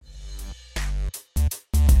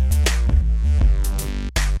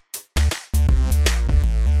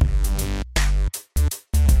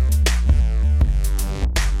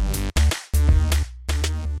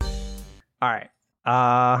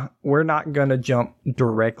we're not gonna jump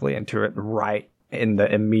directly into it right in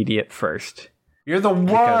the immediate first. You're the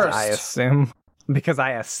worst. Because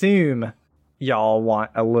I assume y'all want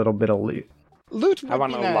a little bit of loot. Loot. I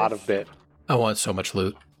want a lot of bit. I want so much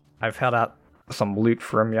loot. I've held out some loot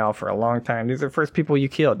from y'all for a long time. These are the first people you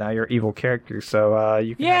killed. Now you're evil characters, so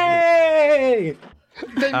you can Yay!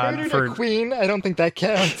 They murdered a queen. I don't think that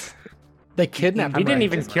counts. They kidnapped. We didn't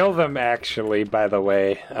even kill them, actually. By the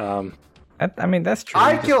way, I mean, that's true.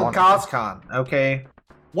 I killed Kazkan, okay?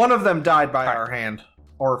 One of them died by our hand.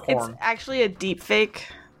 Or horn. It's actually a deep fake,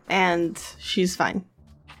 and she's fine.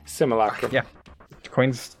 simulacrum. Yeah,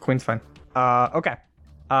 Queen's fine. Okay.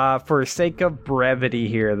 For sake of brevity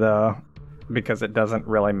here, though, because it doesn't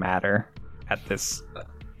really matter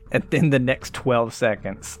in the next 12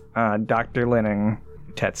 seconds, Dr. Lin and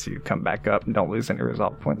Tetsu come back up and don't lose any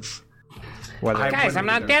resolve points. Guys, I'm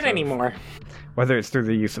not dead anymore. Whether it's through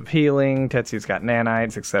the use of healing, Tetsu's got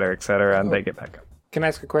nanites, etc., and they get back up. Can I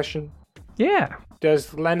ask a question? Yeah.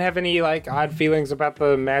 Does Len have any, odd feelings about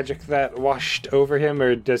the magic that washed over him,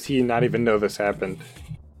 or does he not even know this happened?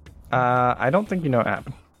 I don't think you know what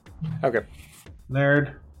happened. Okay.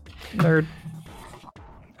 Nerd.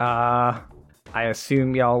 I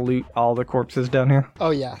assume y'all loot all the corpses down here?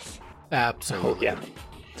 Oh, yes. Absolutely. Yeah.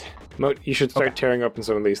 Moat, you should start tearing open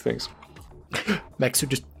some of these things. Mexu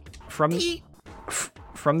just... From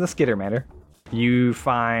the Skittermander, you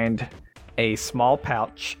find a small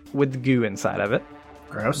pouch with goo inside of it.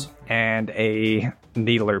 Gross. And a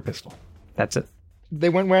needler pistol. That's it. They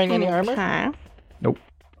weren't wearing any armor? Okay. Nope.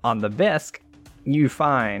 On the desk, you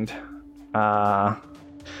find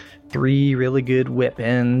 3 really good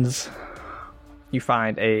weapons. You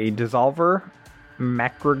find a dissolver,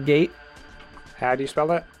 macrogate. How do you spell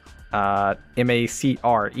that? MACRERGATE,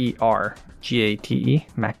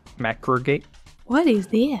 macrogate. What is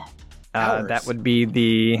that? That would be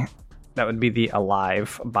the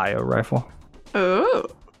alive bio rifle. Oh.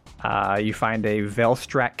 You find a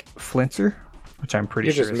Velstrak flincer, which I'm pretty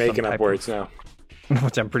You're sure just is making up words now.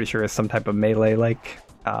 Which I'm pretty sure is some type of melee like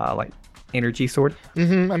energy sword.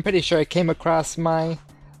 I'm pretty sure I came across my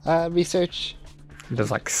research. It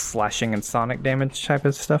does slashing and sonic damage type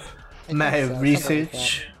of stuff. My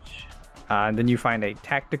research. And then you find a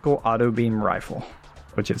tactical auto beam rifle,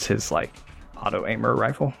 which is his auto aimer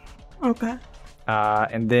rifle. Okay.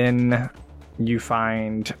 And then you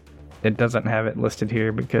find, it doesn't have it listed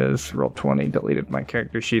here because Roll20 deleted my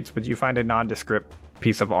character sheets, but you find a nondescript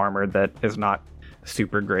piece of armor that is not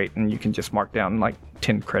super great, and you can just mark down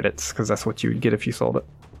 10 credits because that's what you would get if you sold it.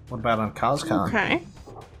 What about on Coscon? Okay.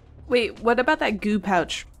 Wait, what about that goo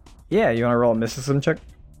pouch? Yeah, you want to roll a mysticism check?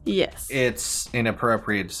 Yes. It's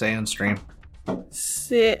inappropriate sand stream.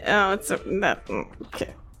 Okay.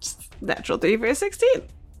 Natural 3 for a 16.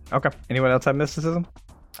 Okay. Anyone else have mysticism?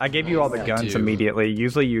 I gave you all the guns immediately.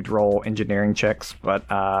 Usually you'd roll engineering checks, but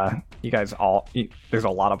you guys there's a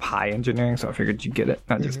lot of high engineering, so I figured you'd get it.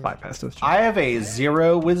 I just bypassed those checks. I have a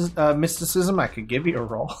 0 with mysticism. I could give you a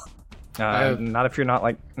roll. Not if you're not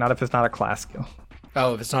not if it's not a class skill.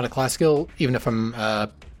 Oh, if it's not a class skill, even if I'm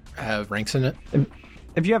have ranks in it?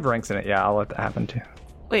 If you have ranks in it, yeah, I'll let that happen too.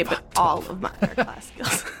 Wait, but all of mine are class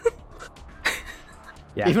skills.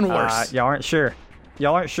 Yeah. Even worse. Y'all aren't sure.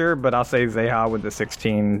 But I'll say Zeha with the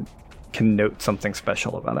 16 can note something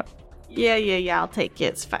special about it. Yeah, I'll take it.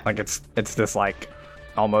 It's fine. It's this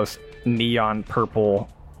almost neon purple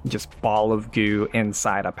just ball of goo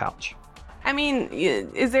inside a pouch. I mean,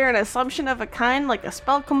 is there an assumption of a kind, like a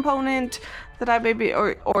spell component that I may be,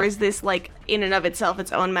 or is this in and of itself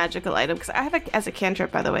its own magical item? Because I have as a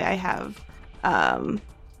cantrip, by the way, I have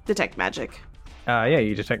detect magic. Yeah,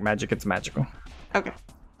 you detect magic. It's magical. Okay,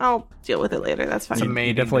 I'll deal with it later. That's fine.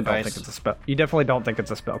 You definitely don't think it's a spell. You definitely don't think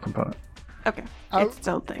it's a spell component. Okay, it's its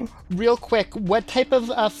own thing. Real quick, what type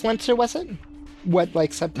of flincer was it? What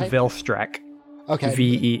subtype? Velstrak. Okay.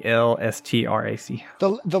 VELSTRAC.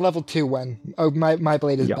 The level 2 one. Oh, my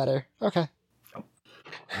blade is better. Okay.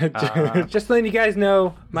 Just letting you guys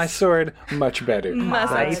know, my sword much better.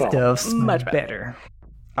 My stuff's much better.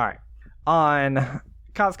 All right. On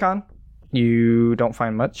Kazkan, you don't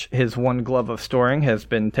find much. His one glove of storing has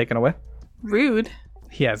been taken away. Rude.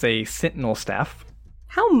 He has a sentinel staff.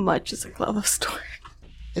 How much is a glove of storing?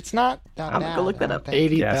 It's not that I'm bad. gonna go look that up.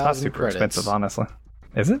 80,000 Yeah, it's not super credits. expensive, honestly.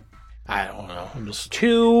 Is it? I don't know. I'm just...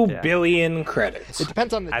 2 billion credits. It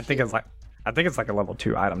depends on the... I think it's like a level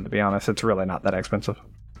 2 item, to be honest. It's really not that expensive.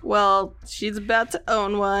 Well, she's about to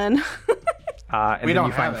own one. And We then don't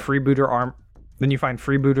you find have it. freebooter arm. Then you find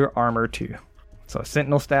freebooter armor 2. So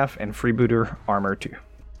sentinel staff and freebooter armor 2.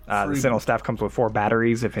 The sentinel staff comes with 4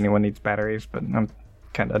 batteries if anyone needs batteries, but I'm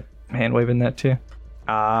kind of hand waving that too.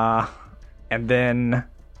 And then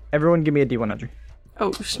everyone give me a D100.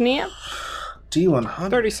 Oh, snap.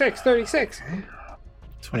 D100. 36.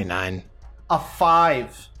 29. A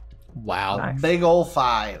 5. Wow. Nice. Big ol'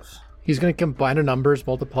 5. He's going to combine the numbers,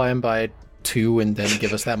 multiply them by 2, and then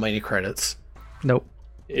give us that many credits. Nope.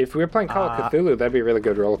 If we were playing Call of Cthulhu, that'd be a really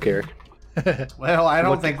good role character. Well, I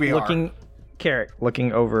don't think we looking, Carrick,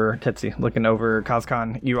 looking over Tetsu, looking over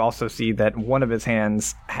Kazkan, you also see that one of his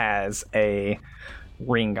hands has a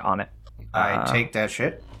ring on it. are. I take that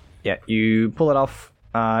shit. Yeah, you pull it off.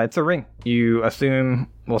 It's a ring. You assume,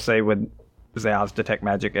 we'll say with Zayav's detect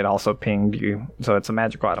magic, it also pinged you. So it's a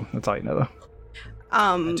magical item. That's all you know, though.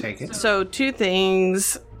 I take it. So 2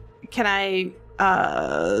 things. Can I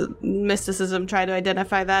mysticism try to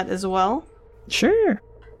identify that as well? Sure.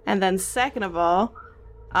 And then second of all,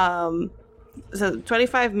 so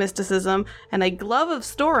 25 mysticism and a glove of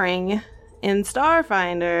storing in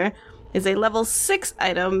Starfinder is a level 6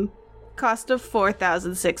 item, cost of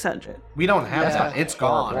 4,600. We don't have that. It's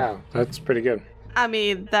gone. Wow, that's pretty good. I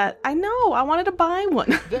mean, that I know. I wanted to buy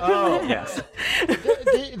one. Oh, Yes.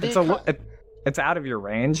 The It's out of your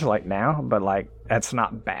range, like, now, but, like, that's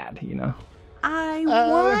not bad, you know? I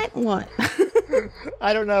want one.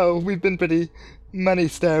 I don't know. We've been pretty money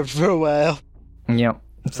starved for a while. Yep.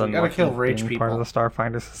 It's We gotta kill unlucky rich being part of people. the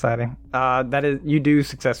Starfinder Society. That is, you do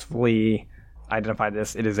successfully identify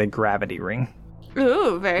this. It is a gravity ring.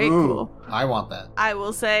 Ooh, very cool. I want that. I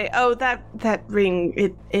will say, oh, that ring,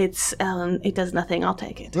 it does nothing. I'll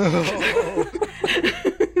take it.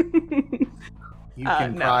 You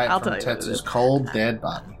can no, pry I'll it from tell you what it Tetsu's is. cold, dead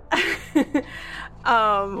body.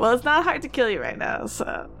 Well, it's not hard to kill you right now,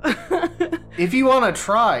 so. If you want to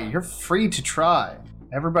try, you're free to try.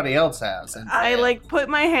 Everybody else has. And I like put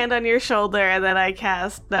my hand on your shoulder and then I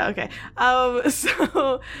cast. No, okay.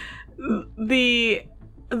 So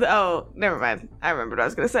oh, never mind. I remembered what I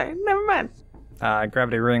was gonna say. Never mind.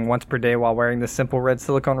 Gravity ring. Once per day while wearing this simple red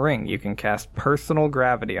silicone ring, you can cast personal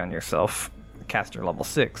gravity on yourself. Caster level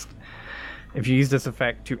 6. If you use this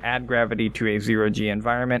effect to add gravity to a 0G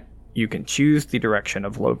environment, you can choose the direction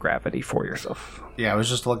of low gravity for yourself. yeah, I was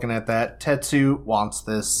just looking at that. Tetsu wants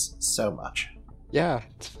this so much. Yeah.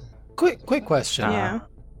 Quick question. Yeah.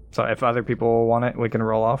 So if other people want it, we can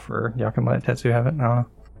roll off, or y'all can let Tetsu have it. No,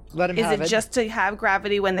 Let him Is have it just to have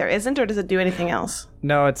gravity when there isn't, or does it do anything else?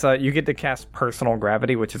 no, it's you get to cast personal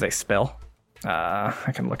gravity, which is a spell.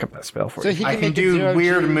 I can look up that spell for So you. he I can can make it do 0G.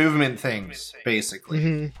 weird movement things,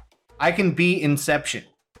 basically. I can be Inception,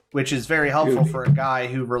 which is very helpful for a guy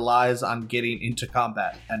who relies on getting into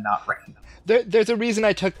combat and not random. There's a reason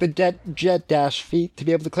I took the jet dash feat to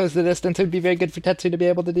be able to close the distance. It would be very good for Tetsu to be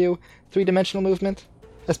able to do 3-dimensional movement,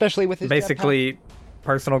 especially with his Basically,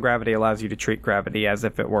 personal gravity allows you to treat gravity as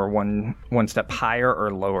if it were one step higher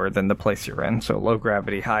or lower than the place you're in. So low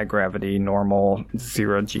gravity, high gravity, normal,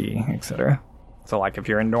 0G, etc. So like if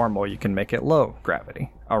you're in normal, you can make it low gravity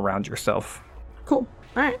around yourself. Cool.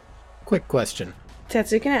 All right. Quick question.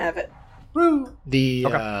 Tetsu can have it. The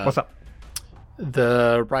Okay, what's up?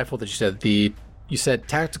 the rifle that you said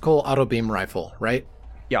tactical auto beam rifle, right?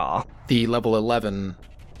 Yeah, The level 11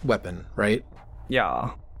 weapon, right?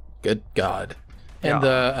 yeah. Good God. And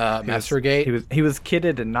Yeah. the Master Gate. He was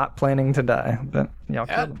kitted and not planning to die, but y'all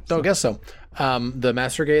Yeah, killed him. don't guess so. The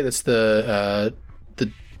Master Gate. That's the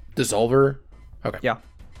dissolver. Okay. Yeah,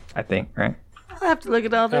 I think, right? I'll have to look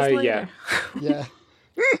at all this later. Yeah. Yeah.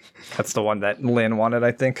 That's the one that Lynn wanted,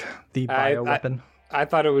 I think. The bio weapon. I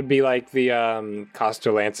thought it would be like the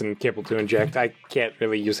Costa Lance and Kibble to inject. I can't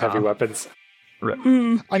really use heavy weapons.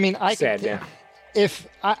 I mean, I Sad, could, yeah. if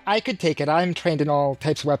I could take it. I'm trained in all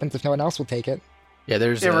types of weapons. If no one else will take it, Yeah,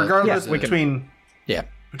 there's. Yeah, regardless, we can-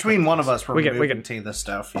 between one of us, we're we can moving to this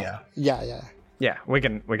stuff. Yeah. yeah. Yeah, we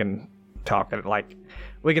can talk it like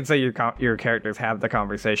we can say your characters have the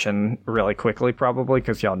conversation really quickly, probably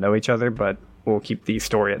because y'all know each other, but we'll keep the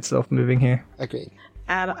story itself moving here. Agreed.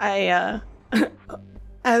 And I,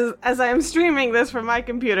 as I am streaming this from my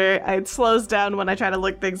computer, it slows down when I try to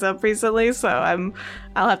look things up recently, so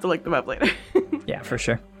I'll have to look them up later. Yeah, for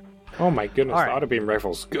sure. Oh my goodness, All the right. auto beam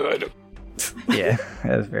rifle's good. Yeah,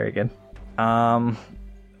 that is very good.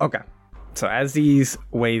 Okay. So as these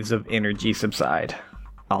waves of energy subside,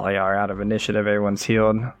 all y'all are out of initiative, everyone's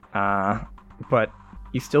healed, but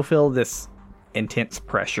you still feel this intense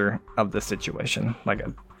pressure of the situation.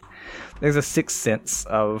 There's a sixth sense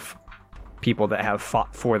of people that have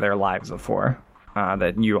fought for their lives before,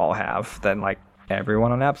 that you all have, that like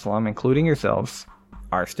everyone on Absalom, including yourselves,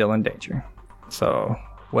 are still in danger. So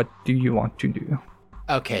what do you want to do?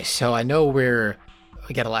 Okay, so I know we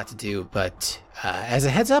got a lot to do, but as a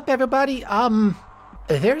heads up, everybody,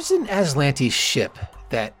 There's an Aslanti ship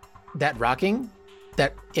that rocking,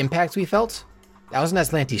 that impact we felt, that was an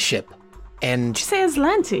Aslanti ship. And Did you say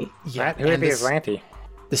Aslanti? yeah, Who would and be this- Aslanti?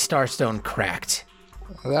 the Starstone cracked.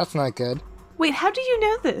 Well, that's not good. Wait, how do you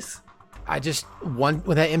know this? I just, when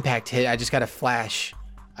that impact hit, I just got a flash.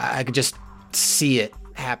 I could just see it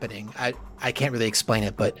happening. I can't really explain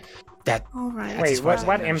it, but that... All right. That's Wait, as far as I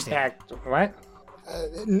what can understand. impact? What?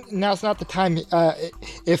 Now's not the time.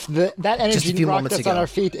 If that Just a energy few rocked moments us on ago. our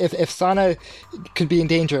feet, if Sana could be in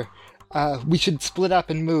danger, we should split up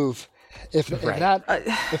and move. If Right.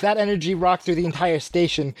 that energy rocked through the entire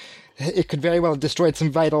station, it could very well have destroyed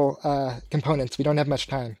some vital components. We don't have much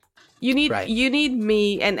time. You need Right.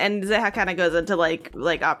 me, and Zeha kind of goes into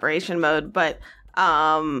like operation mode, but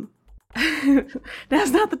now's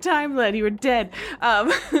not the time, Len. You were dead.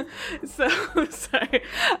 So sorry.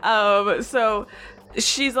 So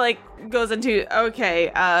she's like goes into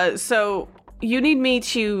okay. So you need me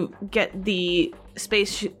to get the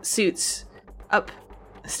space suits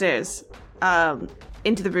upstairs,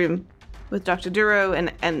 into the room with Dr. Duro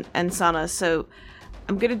and Sana. So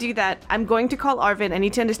I'm gonna do that. I'm going to call Arvin. I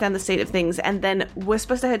need to understand the state of things, and then we're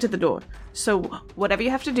supposed to head to the door. So whatever you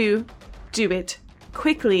have to do it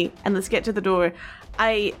quickly, and let's get to the door.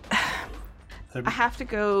 I have to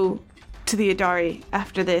go to the Adari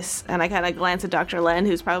after this, and I kind of glance at Dr. Len,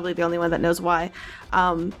 who's probably the only one that knows why.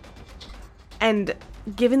 And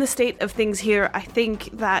given the state of things here, I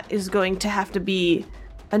think that is going to have to be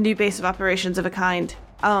a new base of operations of a kind.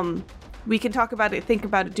 We can talk about it, think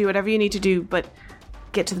about it, do whatever you need to do, but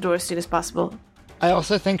get to the door as soon as possible. I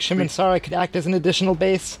also think Shiminsara could act as an additional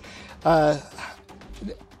base.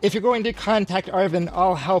 If you're going to contact Arvin,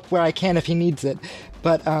 I'll help where I can if he needs it.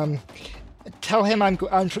 But tell him I'm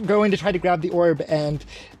going to try to grab the orb and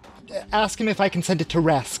ask him if I can send it to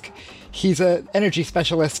Resk. He's an energy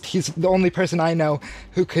specialist. He's the only person I know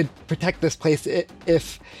who could protect this place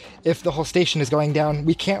if the whole station is going down.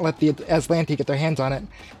 We can't let the Aslanti get their hands on it.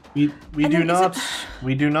 We And do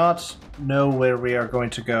then not know where we are going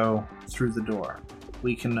to go through the door.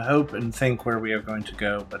 We can hope and think where we are going to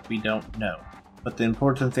go, but we don't know. But the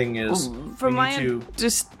important thing is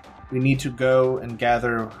we need to go and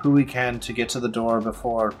gather who we can to get to the door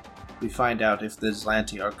before we find out if the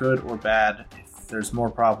Aslanti are good or bad, if there's more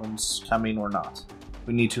problems coming or not.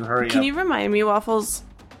 We need to hurry up. Can you remind me, Waffles?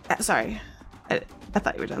 Sorry, I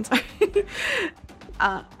thought you were done. Sorry.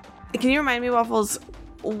 Can you remind me, Waffles,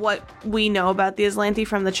 what we know about the Aslanti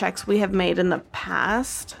from the checks we have made in the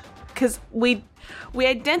past? Because we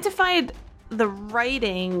identified the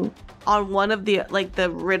writing on one of the the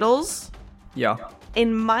riddles. Yeah.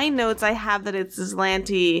 In my notes, I have that it's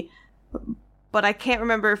Aslanti, but I can't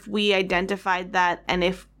remember if we identified that and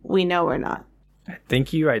if we know or not. I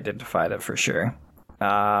think you identified it for sure.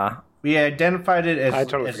 We identified it I as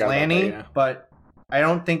totally forgot about Lanny, that, yeah. but I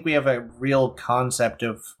don't think we have a real concept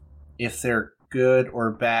of if they're good or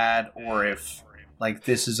bad, or if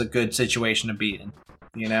this is a good situation to be in.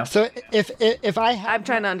 You know? So if I have I'm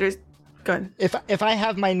trying to understand. Go ahead. If I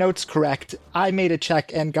have my notes correct, I made a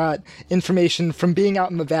check and got information from being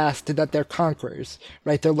out in the vast that they're conquerors,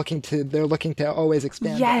 right? They're looking to always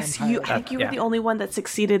expand. Yes, the empire. I think you were yeah. the only one that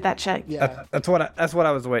succeeded that check. Yeah. That's what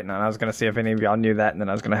I was waiting on. I was gonna see if any of y'all knew that, and then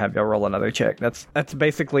I was gonna have y'all roll another check. That's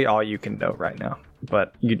basically all you can know right now.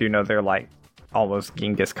 But you do know they're almost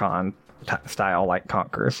Genghis Khan style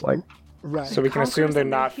conquerors. Right. So we can assume Conquerors they're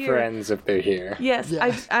and they're not here. friends if they're here. Yes,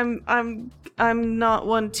 Yeah. I'm not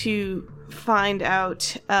one to find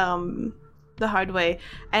out the hard way,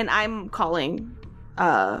 and I'm calling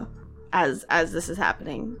as this is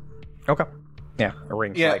happening. Okay. Yeah, a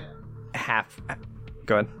ring's Yeah. half.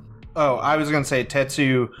 Go ahead. Oh, I was gonna say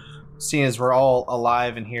Tetsu, seeing as we're all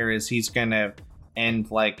alive in here, is he's gonna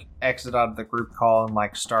exit out of the group call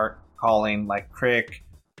and start calling Crick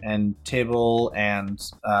and Tibble and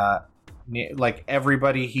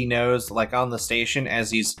everybody he knows on the station,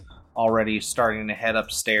 as he's already starting to head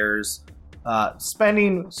upstairs,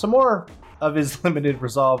 spending some more of his limited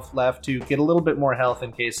resolve left to get a little bit more health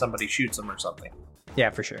in case somebody shoots him or something. Yeah,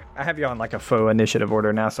 for sure. I have you on a faux initiative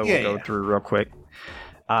order now, so we'll go through real quick.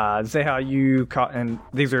 Zeha, you caught, and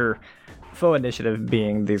these are faux initiative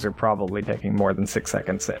being these are probably taking more than 6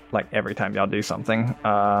 seconds every time y'all do something.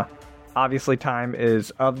 Obviously, time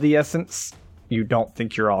is of the essence. You don't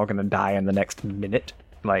think you're all gonna die in the next minute,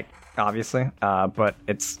 obviously, but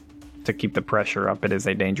it's to keep the pressure up. It is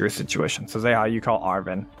a dangerous situation. So Zeha, you call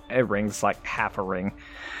Arvin. It rings half a ring.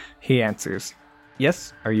 He answers,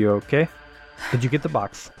 "Yes, are you okay? Did you get the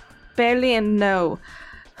box?" Barely, and no.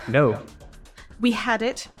 No. We had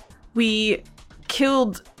it. We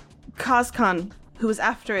killed Kazkan, who was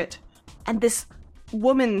after it, and this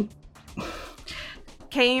woman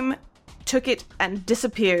came, took it, and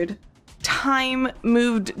disappeared. Time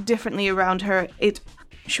moved differently around her.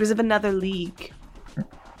 She was of another league.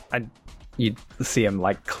 You see him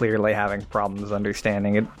like clearly having problems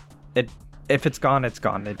understanding it. If it's gone, it's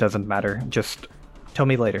gone. It doesn't matter. Just tell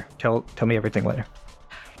me later. Tell me everything later.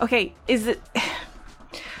 Okay, is it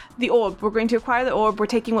the orb? We're going to acquire the orb. We're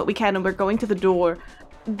taking what we can, and we're going to the door.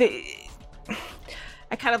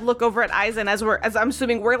 I kind of look over at Eisen as I'm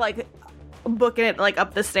assuming we're like booking it like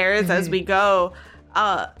up the stairs as we go.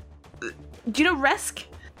 Do you know Resk?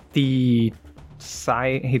 He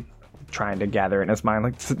trying to gather in his mind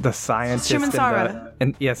like the scientist in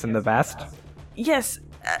the vast. Yes,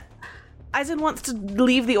 Eisen wants to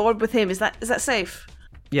leave the orb with him. Is that safe?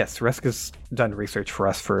 Yes, Resk has done research for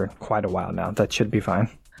us for quite a while now. That should be fine.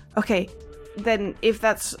 Okay, then if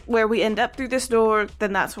that's where we end up through this door,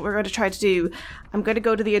 then that's what we're going to try to do. I'm going to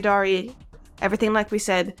go to the Adari, everything like we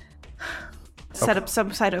said, set up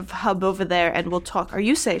some sort of hub over there, and we'll talk. Are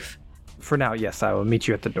you safe? For now, yes, I will meet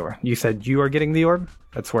you at the door. You said you are getting the orb?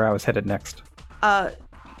 That's where I was headed next.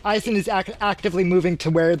 Eisen is actively moving to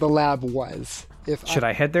where the lab was. Should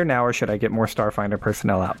I head there now, or should I get more Starfinder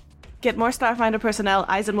personnel out? Get more Starfinder personnel.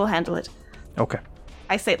 Eisen will handle it. Okay.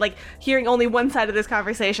 I say, like, hearing only one side of this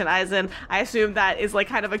conversation, Eisen, I assume that is, like,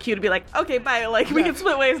 kind of a cue to be like, okay, bye, like, we can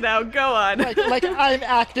split ways now, go on. Like I'm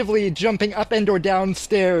actively jumping up and or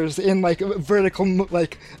downstairs in, like, vertical,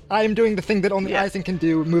 like, I'm doing the thing that only Eisen can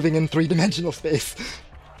do, moving in 3-dimensional space.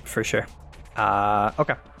 For sure.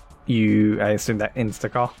 Okay. I assume that ends the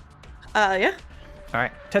call? Yeah.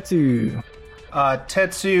 Alright, Tetsu.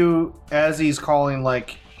 Tetsu, as he's calling,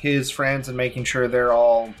 like, his friends and making sure they're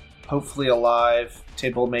all hopefully alive.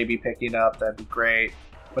 Tibble may be picking up, that'd be great.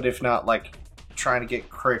 But if not, like, trying to get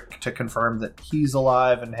Crick to confirm that he's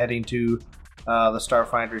alive and heading to the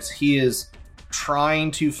Starfinders. He is trying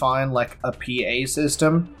to find, like, a PA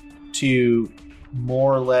system to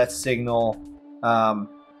more or less signal.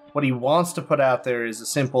 What he wants to put out there is a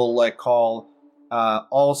simple, like, call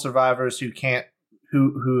all survivors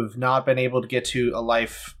who have not been able to get to a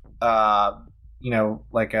life,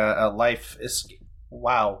 like a life escape.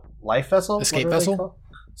 Wow, life vessel? Escape vessel?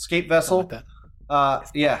 Escape vessel. Like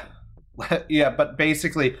yeah. Yeah, but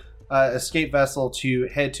basically, escape vessel to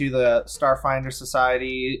head to the Starfinder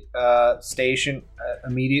Society station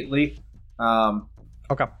immediately.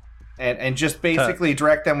 Okay. And just basically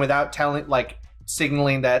direct them without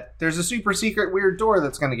signaling that there's a super secret weird door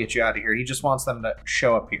that's going to get you out of here. He just wants them to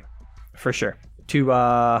show up here. For sure.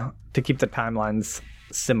 To keep the timelines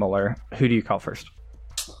similar, who do you call first?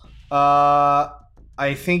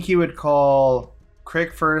 I think he would call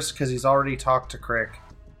Crick first because he's already talked to Crick,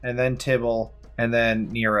 and then Tibble, and then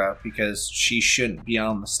Nira because she shouldn't be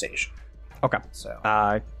on the station. Okay.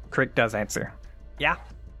 So, Crick does answer. Yeah.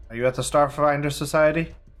 Are you at the Starfinder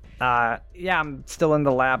Society? Yeah, I'm still in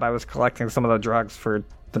the lab. I was collecting some of the drugs for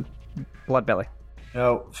the Bloodbelly.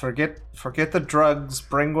 No, forget the drugs.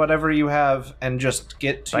 Bring whatever you have and just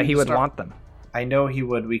get to. But he would want them. I know he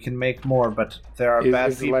would. We can make more, but there are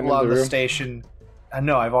bad people on the station.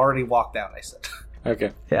 No, I've already walked out. I said.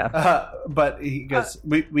 Okay. Yeah. But he goes.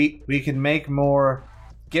 We can make more.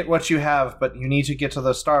 Get what you have, but you need to get to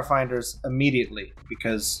the Starfinders immediately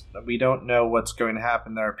because we don't know what's going to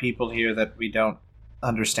happen. There are people here that we don't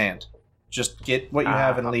understand. Just get what you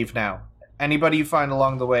have and leave now. Anybody you find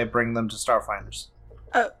along the way, bring them to Starfinders.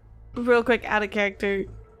 Real quick, out of character.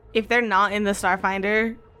 If they're not in the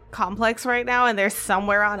Starfinder complex right now and they're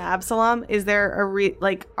somewhere on Absalom, is there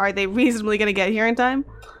are they reasonably going to get here in time?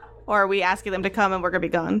 Or are we asking them to come and we're going to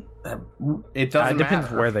be gone? It doesn't depends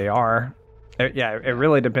matter. where they are. It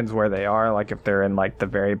really depends where they are. Like, if they're in, like, the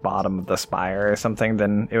very bottom of the spire or something,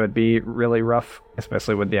 then it would be really rough,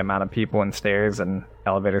 especially with the amount of people and stairs and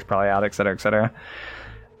elevators probably out, et cetera, et cetera.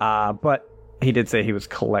 But he did say he was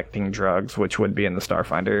collecting drugs, which would be in the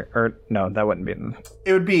Starfinder. Or, no, that wouldn't be in the...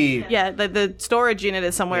 It would be... Yeah, the storage unit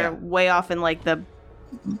is somewhere way off in, like, the...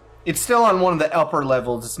 It's still on one of the upper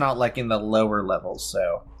levels. It's not, like, in the lower levels,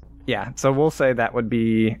 so... Yeah, so we'll say that would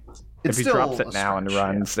be... It's if he drops it now and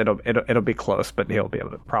runs, it'll be close, but he'll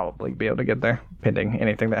probably be able to get there, pending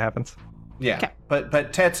anything that happens. Yeah, okay. But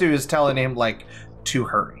Tetsu is telling him, like, to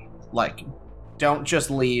hurry. Like, don't just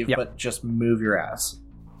leave, but just move your ass.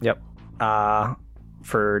 Yep.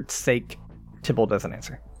 For sake, Tibble doesn't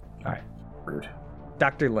answer. All right. Rude.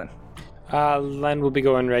 Dr. Lin. Len will be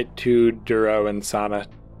going right to Duro and Sana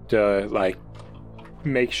to, like,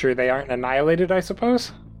 make sure they aren't annihilated, I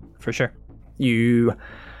suppose? For sure. You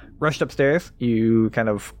rushed upstairs. You kind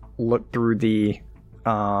of looked through the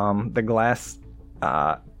glass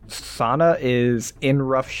Sana is in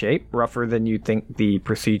rough shape, rougher than you think the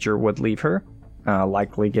procedure would leave her,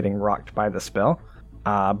 likely getting rocked by the spell.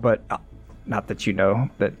 But not that you know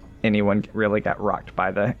that anyone really got rocked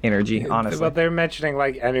by the energy, honestly. Well, they're mentioning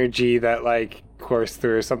like energy that like coursed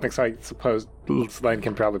through or something, so I suppose Len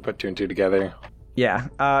can probably put 2 and 2 together. Yeah,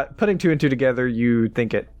 putting 2 and 2 together, you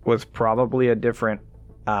think it was probably a different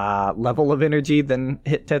level of energy than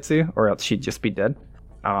hit Tetsu, or else she'd just be dead.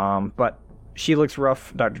 But she looks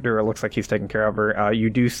rough. Dr. Dura looks like he's taking care of her. You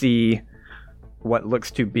do see what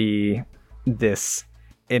looks to be this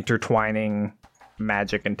intertwining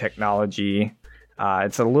magic and technology.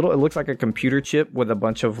 It looks like a computer chip with a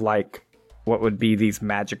bunch of like what would be these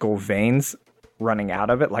magical veins running out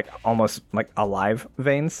of it, like almost like alive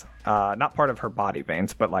veins. Not part of her body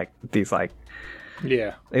veins, but like these like,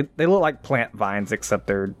 yeah, they look like plant vines, except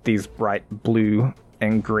they're these bright blue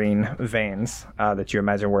and green veins that you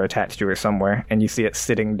imagine were attached to her somewhere, and you see it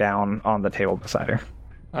sitting down on the table beside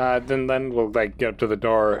her. Then Len will like get up to the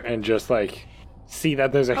door and just like see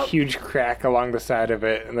that there's a huge crack along the side of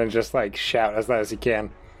it, and then just like shout as loud as he can.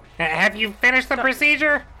 Have you finished the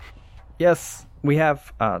procedure? Yes, we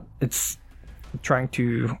have. It's trying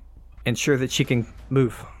to ensure that she can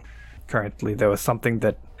move. Currently, there was something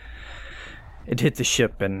that it hit the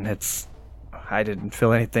ship, and I didn't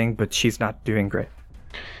feel anything, but she's not doing great.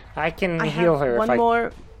 I can heal her if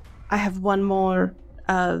I... I have one more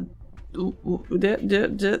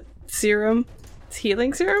serum.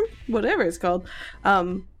 Healing serum? Whatever it's called.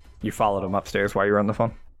 You followed him upstairs while you were on the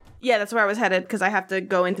phone? Yeah, that's where I was headed, because I have to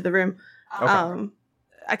go into the room. Okay.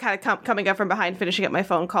 I kind of coming up from behind, finishing up my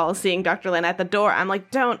phone call, seeing Dr. Lin at the door. I'm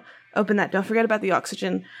like, don't open that. Don't forget about the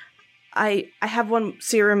oxygen. I have one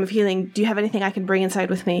serum of healing. Do you have anything I can bring inside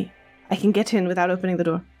with me? I can get in without opening the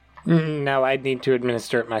door. No, I'd need to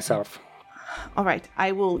administer it myself. All right,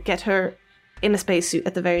 I will get her in a spacesuit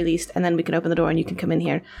at the very least, and then we can open the door and you can come in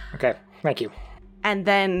here. Okay, thank you. And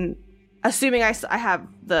then, assuming I have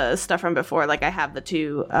the stuff from before, like I have the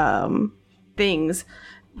 2 things,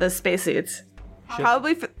 the spacesuits.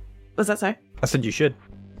 Probably for... Was that, sorry? I said you should.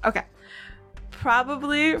 Okay.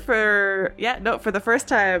 Probably for the first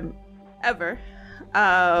time ever.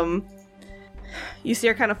 You see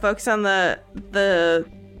her kind of focus on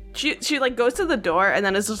she like goes to the door and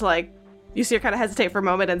then it's just like, you see her kind of hesitate for a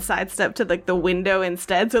moment and sidestep to like the window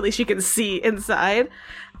instead, so at least she can see inside.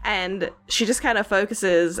 And she just kind of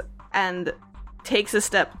focuses and takes a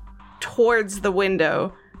step towards the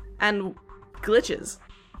window and glitches.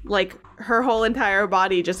 Like, her whole entire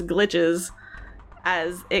body just glitches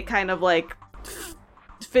as it kind of like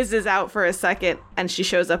fizzes out for a second, and she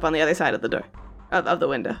shows up on the other side of the door, of the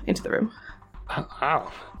window, into the room.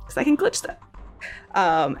 Wow. Because I can glitch that.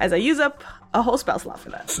 As I use up a whole spell slot for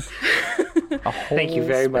that. Thank you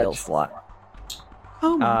very much. Slot.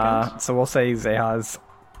 Oh my gosh. So we'll say Zeha's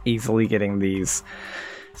easily getting these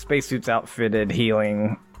spacesuits outfitted,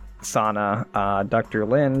 healing Sana. Dr.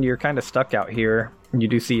 Lin, you're kind of stuck out here. You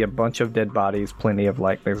do see a bunch of dead bodies, plenty of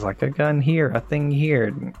like, there's like a gun here, a thing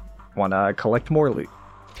here. Want to collect more loot?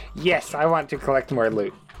 Yes, I want to collect more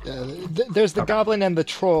loot. There's the goblin and the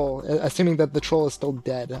troll, assuming that the troll is still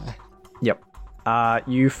dead. Yep.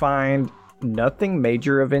 You find nothing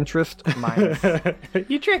major of interest, minus...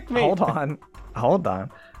 You tricked me! Hold on.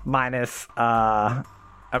 Minus,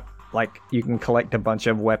 like, you can collect a bunch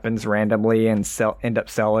of weapons randomly and end up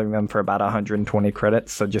selling them for about 120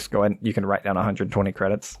 credits, so just go ahead, you can write down 120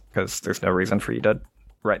 credits, because there's no reason for you to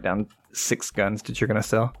write down 6 guns that you're going to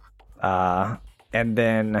sell. And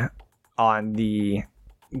then on the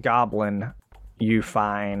goblin, you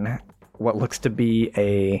find what looks to be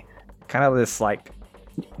a kind of this, like,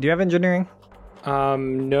 do you have engineering?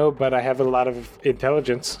 No, but I have a lot of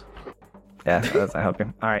intelligence. Yeah, that doesn't help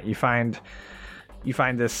you. All right, you find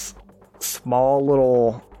this small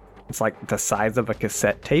little, it's like the size of a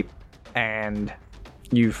cassette tape, and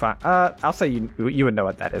you find, I'll say you would know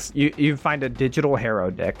what that is. You find a digital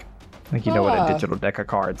hero deck. I think you know what a digital deck of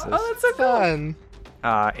cards is. Oh, that's so fun.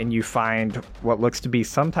 And you find what looks to be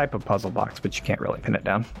some type of puzzle box, but you can't really pin it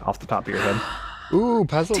down off the top of your head. Ooh,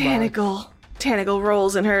 puzzle box. Tanagle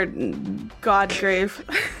rolls in her god grave.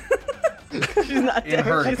 She's not dead.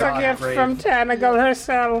 She's a gift from Tanagle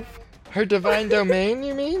herself. Her divine domain,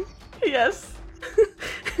 you mean? Yes.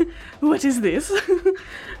 What is this?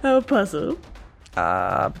 A puzzle.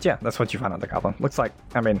 But yeah, that's what you find on the goblin. Looks like,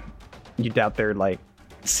 I mean, you doubt they're like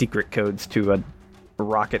secret codes to a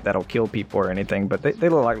rocket that'll kill people or anything, but they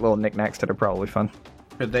look like little knickknacks that are probably fun.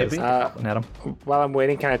 Could they be? Had them. While I'm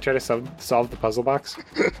waiting, can I try to solve the puzzle box?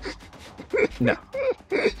 No.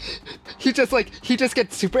 he just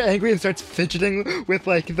gets super angry and starts fidgeting with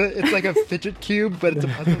it's like a fidget cube, but it's a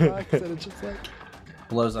puzzle box, and it's just like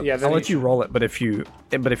blows up. Yeah, I'll let you roll it, but if you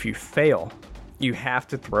fail, you have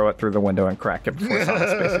to throw it through the window and crack it before Sonic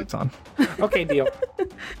spacesuit's on. Okay, deal.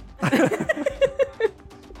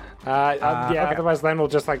 Otherwise Len will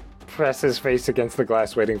just like press his face against the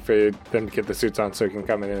glass waiting for them to get the suits on so he can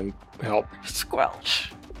come in and help.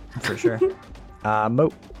 Squelch. For sure.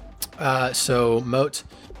 Moat. So Moat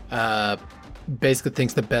basically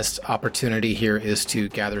thinks the best opportunity here is to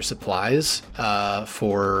gather supplies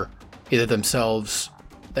for either themselves,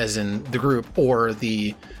 as in the group, or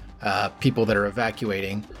the people that are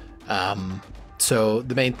evacuating. So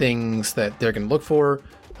the main things that they're going to look for,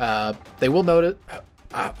 they will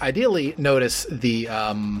ideally notice the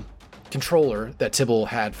controller that Tibble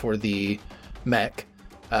had for the mech,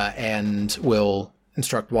 and will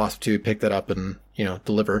instruct Wasp to pick that up and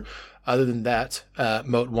deliver. Other than that,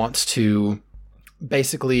 Moat wants to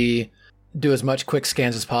basically do as much quick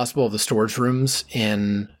scans as possible of the storage rooms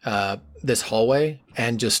in this hallway,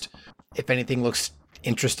 and just if anything looks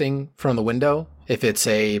interesting from the window, if it's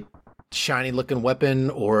a shiny looking weapon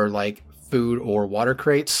or like food or water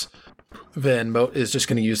crates, then Moat is just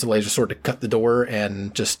going to use the laser sword to cut the door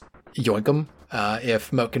and just yoink them.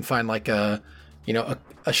 If Moat can find like a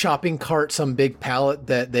shopping cart, some big pallet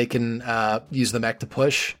that they can use the mech to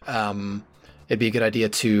push, it'd be a good idea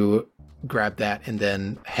to grab that and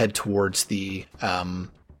then head towards the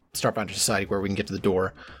Starfinder Society where we can get to the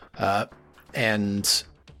door. And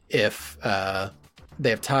if they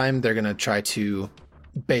have time, they're going to try to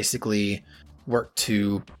basically work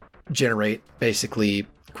to generate basically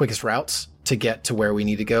quickest routes to get to where we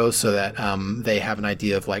need to go, so that they have an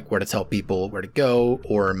idea of like where to tell people where to go,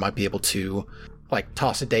 or might be able to like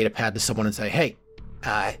toss a data pad to someone and say, hey,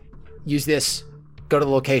 use this, go to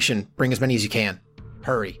the location, bring as many as you can,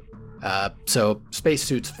 hurry. So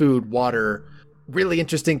spacesuits, food, water, really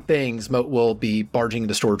interesting things. Moat will be barging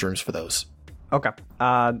into storage rooms for those. Okay.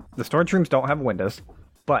 The storage rooms don't have windows,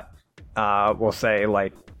 but we'll say,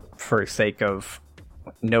 like, for sake of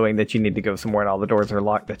knowing that you need to go somewhere and all the doors are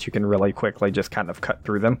locked, that you can really quickly just kind of cut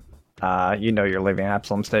through them. You're leaving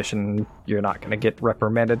Absalom Station. You're not going to get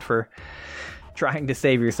reprimanded for trying to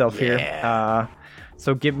save yourself here.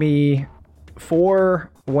 So give me 4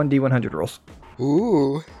 1d100 rolls.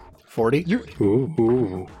 ooh. 40?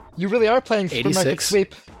 Ooh. You really are playing Supermarket 86.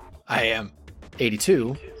 Sweep. I am.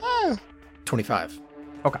 82. 25.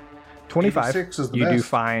 Okay. 25. 86 is the you best.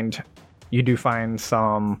 do find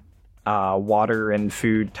some water and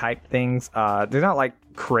food type things. They're not like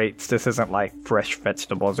crates. This isn't like fresh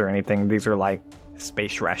vegetables or anything. These are like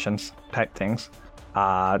space rations type things.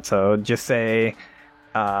 So just say,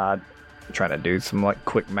 try to do some like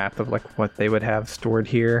quick math of like what they would have stored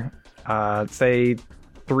here. Say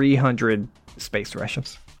 300 space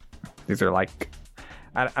rations. These are like,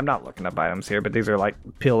 I'm not looking up items here, but these are like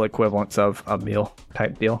pill equivalents of a meal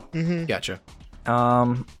type deal. Mm-hmm. Gotcha.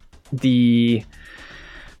 The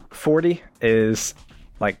 40 is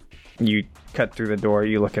like, you cut through the door,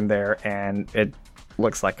 you look in there, and it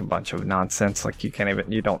looks like a bunch of nonsense. Like you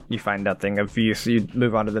find nothing of use. You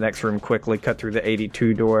move on to the next room quickly, cut through the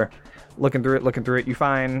 82 door, looking through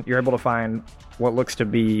it. You're able to find what looks to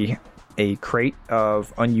be a crate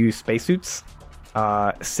of unused spacesuits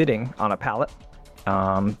sitting on a pallet.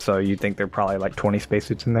 So you think there are probably like 20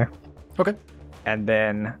 spacesuits in there. Okay. And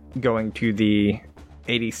then going to the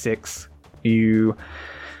 86, you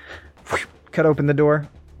cut open the door,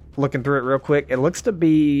 looking through it real quick. It looks to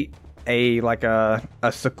be a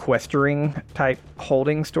sequestering type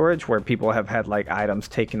holding storage where people have had like items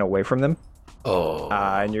taken away from them. Oh.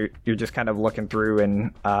 And you're just kind of looking through,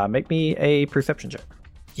 and make me a perception check,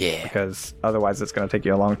 Yeah. because otherwise it's going to take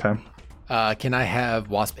you a long time. Can I have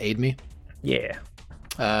Wasp aid me? Yeah.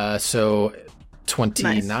 So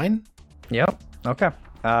 29? Yep. Okay.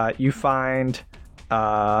 You find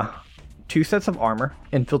 2 sets of armor,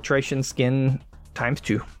 infiltration skin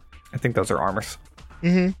 ×2. I think those are armors.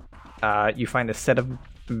 Mm-hmm. You find a set of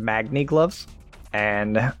Magni gloves,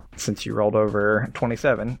 and since you rolled over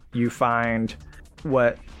 27, you find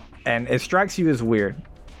and it strikes you as weird.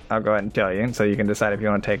 I'll go ahead and tell you, so you can decide if you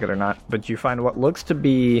want to take it or not. But you find what looks to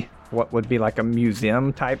be what would be like a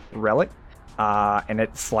museum type relic, and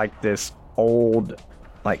it's like this old,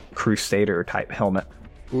 like Crusader type helmet.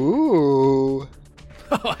 Ooh.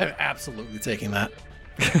 Oh, I'm absolutely taking that.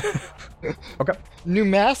 Okay. New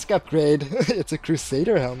mask upgrade. It's a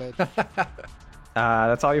Crusader helmet.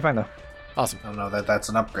 That's all you find though. Awesome. I don't know that's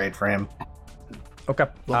an upgrade for him. Okay.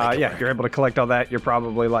 We'll make it Yeah, work. you're able to collect all that. You're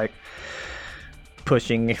probably like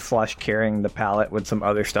pushing / carrying the pallet with some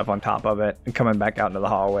other stuff on top of it and coming back out into the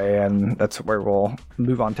hallway, and that's where we'll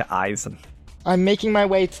move on to Eisen. I'm making my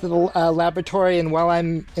way to the laboratory, and while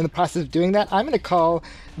I'm in the process of doing that, I'm going to call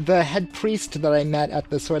the head priest that I met at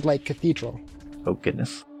the Swordlight Cathedral. Oh,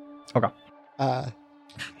 goodness. Okay.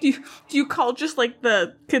 Do you call just like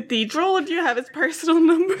the cathedral, or do you have his personal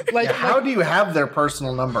number? How do you have their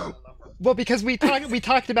personal number? Well, because we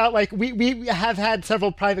talked about like we have had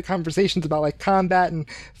several private conversations about like combat and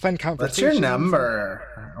fun conversations. What's your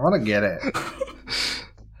number? I want to get it.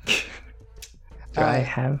 Do I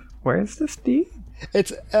have? Where is this D?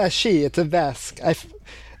 It's she. It's a Vesk.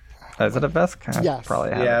 Is it a Vesk? Yes.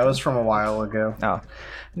 Probably. Yeah, it was from a while ago. Oh,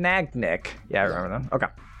 Nagnik. Yeah, I remember them. Okay.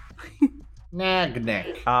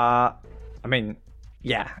 Nagnik. I mean,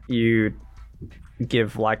 yeah, you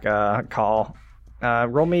give like a call.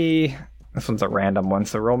 Roll me. This one's a random one,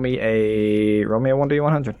 so roll me a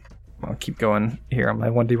 1d100. I'll keep going here on my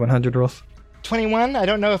 1d100 rolls. 21. I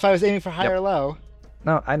don't know if I was aiming for high or low.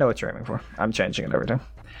 No, I know what you're aiming for. I'm changing it every time.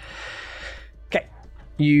 Okay,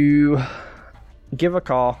 you give a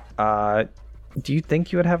call. Do you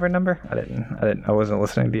think you would have her number? I didn't. I wasn't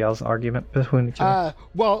listening to y'all's argument between each other.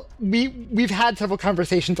 Well, we've had several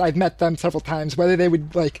conversations. I've met them several times. Whether they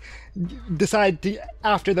would like decide to,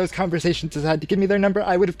 after those conversations, decide to give me their number,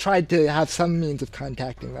 I would have tried to have some means of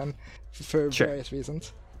contacting them for various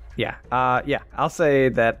reasons. Yeah. I'll say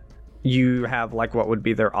that you have like what would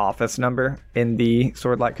be their office number in the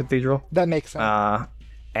Swordlight Cathedral. That makes sense.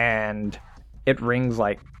 And it rings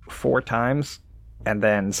like 4 times, and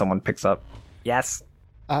then someone picks up. Yes.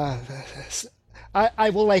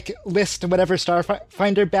 I will like list whatever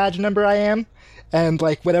Starfinder badge number I am, and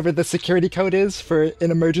like whatever the security code is for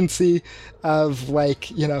an emergency of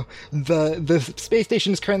like, you know, the space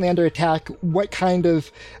station is currently under attack. What kind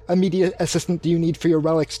of immediate assistance do you need for your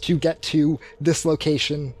relics to get to this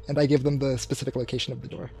location? And I give them the specific location of the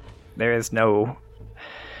door. There is no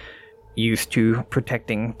use to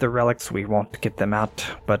protecting the relics. We won't get them out,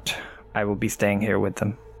 but I will be staying here with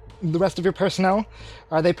them. The rest of your personnel,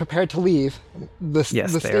 are they prepared to leave?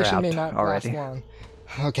 Yes, the station may not last long.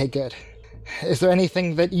 Okay, good. Is there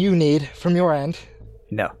anything that you need from your end?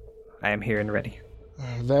 No, I am here and ready.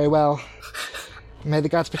 Very well. May the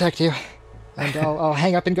gods protect you. And I'll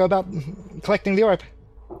hang up and go about collecting the orb.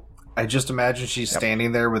 I just imagine she's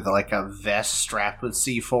standing there with like a vest strapped with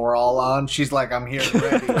C4 all on. She's like, I'm here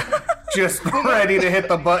ready. Just ready to hit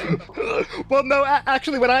the button. Well, no,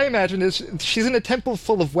 actually what I imagine is she's in a temple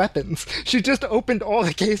full of weapons. She just opened all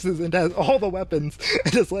the cases and has all the weapons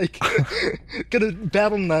and is like gonna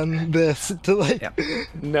battle none this to like... Yeah.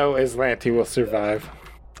 No Aslanti will survive.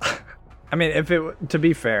 I mean, to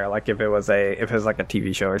be fair, like if it was like a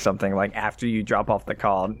TV show or something, like after you drop off the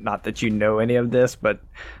call, not that you know any of this, but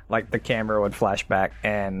like the camera would flash back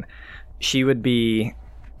and she would be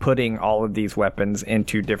putting all of these weapons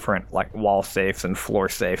into different like wall safes and floor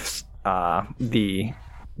safes. The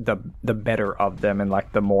better of them and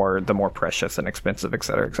like the more precious and expensive, et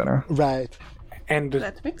cetera, et cetera. Right. And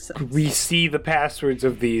that makes sense. We see the passwords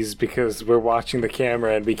of these because we're watching the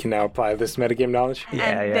camera and we can now apply this metagame knowledge.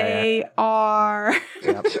 They are...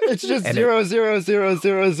 Yep. It's just 00000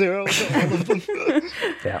 for all of them.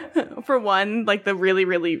 Yeah. For one, like the really,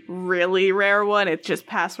 really, really rare one, it's just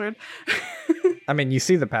password. I mean, you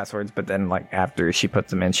see the passwords, but then like after she puts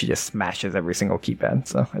them in, she just smashes every single keypad,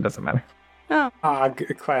 so it doesn't matter. Oh.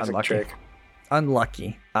 Classic Unlucky. trick.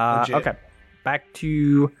 Unlucky. Okay. Back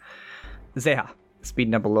to Zeha.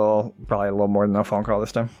 Speeding up probably a little more than a phone call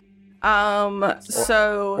this time.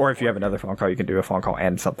 Or if you have another phone call, you can do a phone call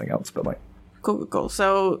and something else, but like. Cool.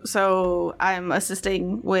 So I'm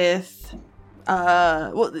assisting with, can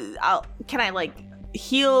I like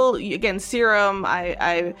heal against serum?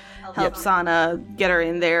 I help Sana get her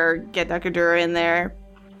in there, get Dr. Dura in there.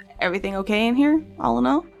 Everything okay in here, all in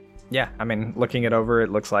all? Yeah, I mean, looking it over,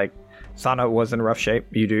 it looks like Sana was in rough shape.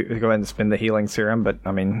 You do go ahead and spin the healing serum, but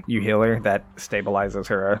I mean, you heal her. That stabilizes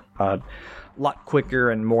her a lot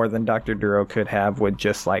quicker and more than Dr. Duro could have with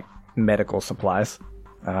just like medical supplies,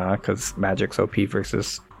 because magic's OP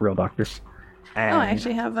versus real doctors. And I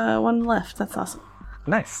actually have one left. That's awesome.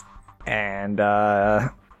 Nice. And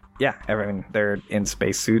yeah, everyone, they're in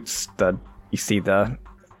spacesuits. You see the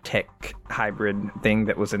tech hybrid thing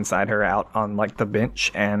that was inside her out on like the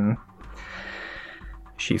bench, and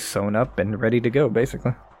she's sewn up and ready to go,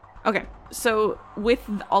 basically. Okay, so with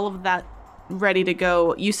all of that ready to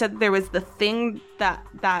go, you said there was the thing that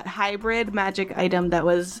hybrid magic item that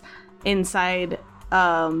was inside,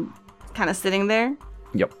 kind of sitting there.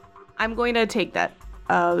 Yep. I'm going to take that.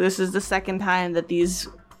 This is the second time that these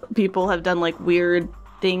people have done like weird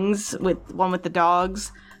things, with the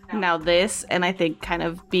dogs, now this, and I think kind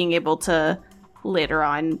of being able to later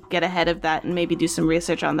on get ahead of that and maybe do some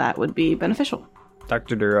research on that would be beneficial.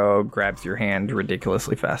 Dr. Duro grabs your hand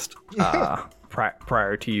ridiculously fast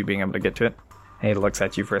prior to you being able to get to it. And he looks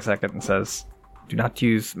at you for a second and says, "Do not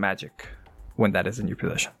use magic when that is in your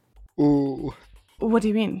possession." Ooh. What do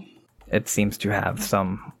you mean? It seems to have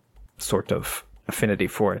some sort of affinity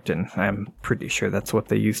for it, and I'm pretty sure that's what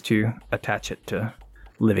they use to attach it to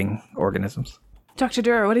living organisms. Dr.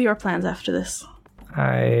 Duro, what are your plans after this?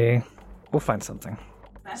 I will find something.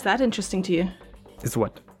 Is that interesting to you? Is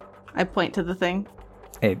what? I point to the thing.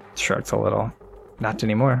 It shrugs a little. Not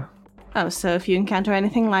anymore. Oh, so if you encounter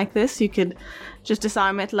anything like this, you could just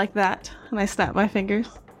disarm it like that, and I snap my fingers.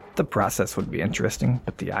 The process would be interesting,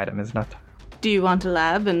 but the item is not. Do you want a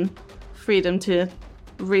lab and freedom to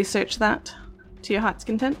research that to your heart's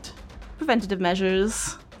content? Preventative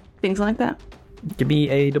measures, things like that. Give me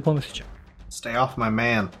a diplomacy check. Stay off my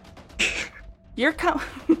man. You're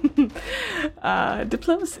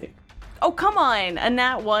diplomacy. Oh, come on, a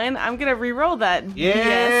nat 1. I'm gonna re-roll that.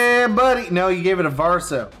 Yeah, buddy. No, you gave it a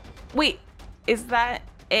Varso. Wait, is that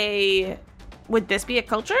a... Would this be a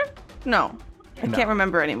culture? No. I can't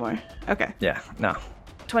remember anymore. Okay. Yeah, no.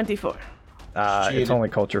 24. It's only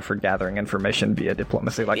culture for gathering information via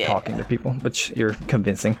diplomacy, like talking to people, which you're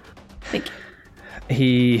convincing. Thank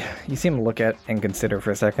you. You seem to look at and consider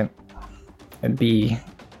for a second. It'd be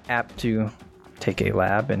apt to take a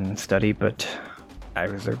lab and study, but I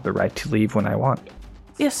reserve the right to leave when I want.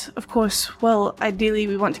 Yes, of course. Well, ideally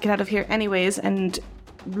we want to get out of here anyways, and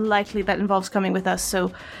likely that involves coming with us,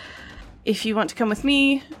 so if you want to come with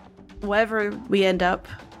me, wherever we end up,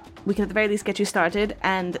 we can at the very least get you started,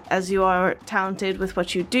 and as you are talented with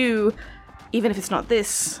what you do, even if it's not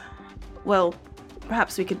this, well,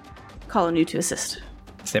 perhaps we could call on you to assist.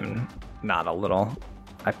 Sim nod a little.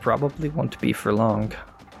 I probably won't be for long.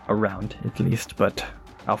 Around, at least, but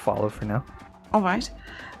I'll follow for now. Alright.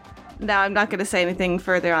 Now, I'm not going to say anything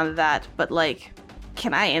further on that, but, like,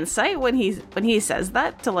 can I insight when he says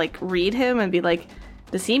that to, like, read him and be like,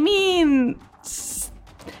 does he mean...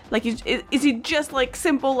 Like, is he just, like,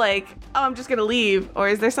 simple, like, oh, I'm just going to leave, or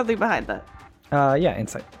is there something behind that? Yeah,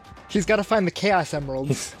 insight. He's got to find the Chaos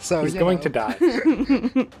Emeralds, so he's going to die.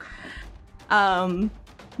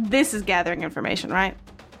 This is gathering information, right?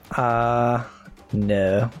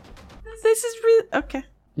 No. This is really... Okay.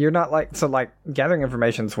 You're not like... So, like, gathering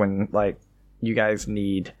information's when, like, you guys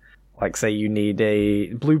need... Like, say you need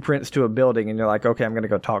a blueprints to a building, and you're like, okay, I'm going to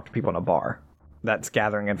go talk to people in a bar. That's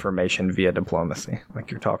gathering information via diplomacy.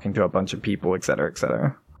 Like, you're talking to a bunch of people, etc.,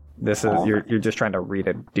 etc. This is... You're just trying to read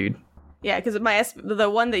it, dude. Yeah, because the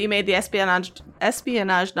one that you made, the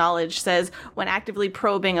espionage knowledge, says when actively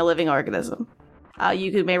probing a living organism.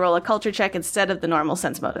 You may roll a culture check instead of the normal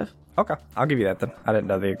sense motive. Okay, I'll give you that then. I didn't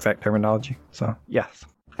know the exact terminology, so yes.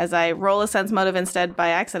 As I roll a sense motive instead by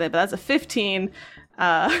accident, but that's a 15.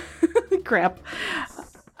 Crap.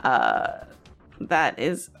 That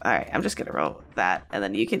is... Alright, I'm just gonna roll that, and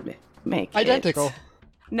then you can make Identical. it...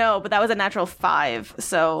 No, but that was a natural 5,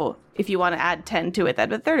 so if you want to add 10 to it,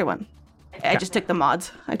 that'd be 31. I just took the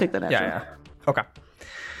mods. I took the natural. Yeah. Okay.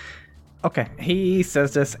 Okay, he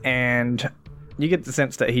says this, and you get the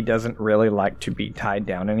sense that he doesn't really like to be tied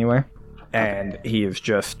down anywhere. And he is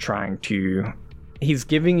just trying to... He's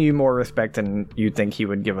giving you more respect than you'd think he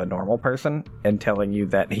would give a normal person, and telling you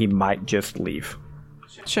that he might just leave.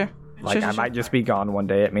 Sure. Like, I might just be gone one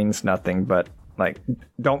day. It means nothing, but, like,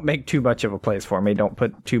 don't make too much of a place for me. Don't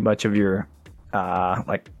put too much of your,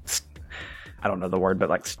 I don't know the word, but,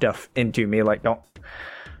 like, stuff into me. Like,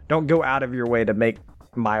 don't go out of your way to make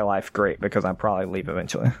my life great, because I'll probably leave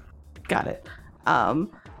eventually. Got it.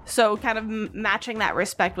 So kind of matching that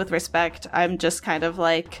respect with respect, I'm just kind of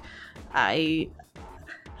like, I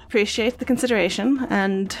appreciate the consideration,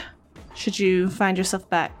 and should you find yourself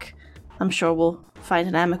back, I'm sure we'll find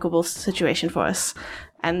an amicable situation for us.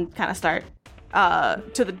 And kind of start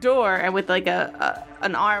to the door, and with like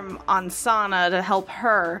an arm on Sana to help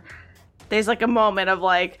her, there's like a moment of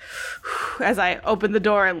like, as I open the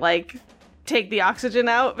door and like take the oxygen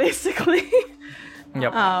out, basically.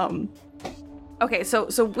 Yep. Okay,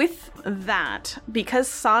 so with that, because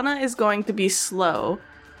Sana is going to be slow,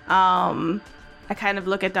 I kind of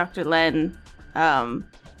look at Dr. Len,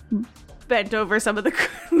 bent over some of the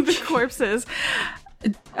corpses.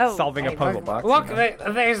 Oh, Solving a puzzle box. Look,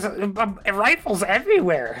 there's rifles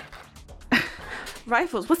everywhere.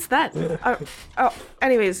 Rifles? What's that?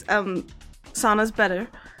 Anyways, Sana's better.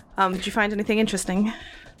 Did you find anything interesting?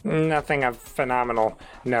 Nothing of phenomenal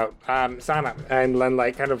note. Sana, and Len,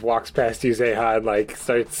 like, kind of walks past you, Zeha, and, like,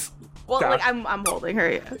 starts Well, like I'm holding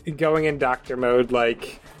her. Yeah. Going in doctor mode,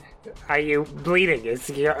 like, are you bleeding?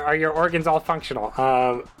 Are your organs all functional?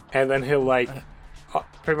 And then he'll like,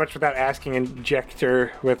 pretty much without asking, inject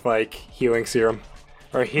her with like healing serum,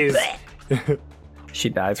 or his. She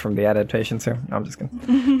dies from the adaptation serum. No, I'm just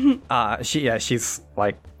kidding. She's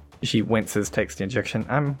like, she winces, takes the injection.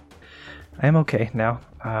 I am okay now.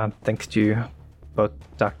 Thanks to both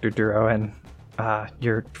Dr. Duro and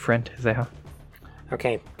your friend Zeha.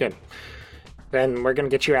 Okay, good. Then we're gonna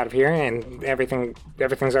get you out of here, and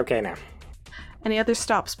everything's okay now. Any other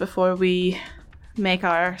stops before we make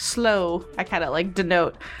our slow, I kind of like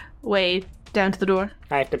denote, way down to the door?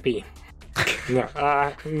 I have to pee. No,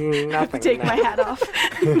 nothing. Take my hat off.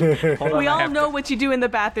 We all know what you do in the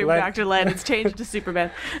bathroom, Dr. Len. It's changed to Superman.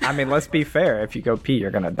 I mean, let's be fair. If you go pee,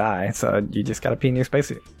 you're gonna die. So you just gotta pee in your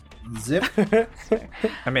spacesuit. Zip.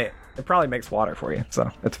 I mean, it probably makes water for you, so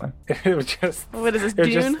it's fine. It would just. What is this, Dune?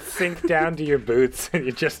 Dune? Just sink down to your boots, and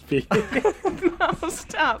you just pee. No,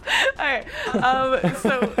 stop. All right.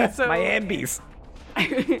 So My ambies.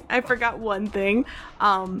 I forgot one thing.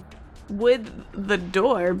 Would the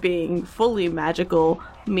door being fully magical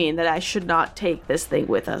mean that I should not take this thing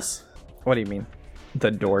with us? What do you mean?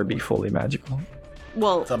 The door be fully magical?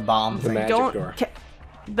 Well, The bomb thing. magic don't door.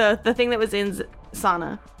 The thing that was in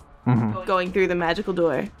Sana going through the magical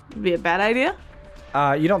door would be a bad idea?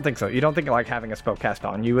 You don't think so? You don't think like having a spell cast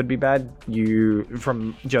on you would be bad?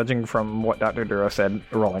 From judging from what Dr. Duro said,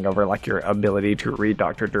 rolling over like your ability to read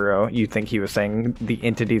Dr. Duro, you think he was saying the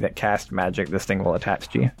entity that cast magic, this thing will attach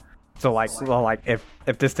to you. So like if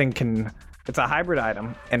this thing can, it's a hybrid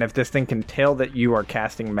item, and if this thing can tell that you are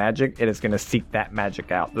casting magic, it is going to seek that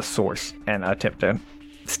magic out, the source, and attempt to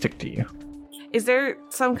stick to you. Is there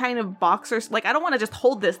some kind of box or like I don't want to just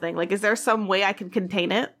hold this thing. Like, is there some way I can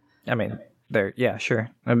contain it? I mean, yeah, sure.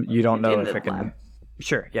 You don't know In if the it can. lab.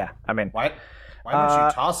 Sure, yeah. I mean, Why don't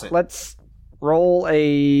you toss it? let's roll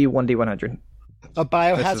a 1d100, A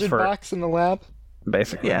biohazard for- box in the lab?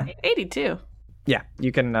 basically. Yeah, 82. Yeah,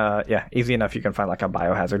 you can, easy enough. You can find like a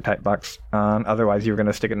biohazard type box. Otherwise, you're going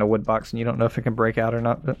to stick it in a wood box and you don't know if it can break out or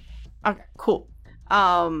not. But Okay, cool.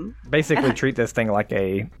 basically, treat this thing like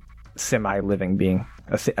a semi-living being,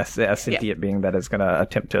 a sentient being that is going to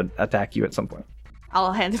attempt to attack you at some point.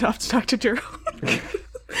 I'll hand it off to Dr. Duro.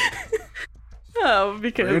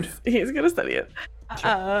 Because Rude. he's gonna study it.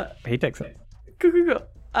 He takes it. Cool.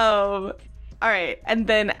 All right, and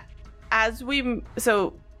then as we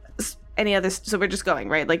any other? So we're just going,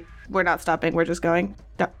 right? Like we're not stopping. We're just going,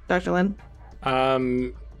 Dr. Lin.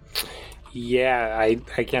 Yeah, I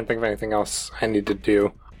can't think of anything else I need to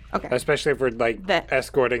do. Okay. Especially if we're like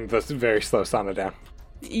escorting this very slow Sana down.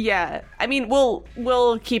 Yeah, I mean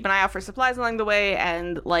we'll keep an eye out for supplies along the way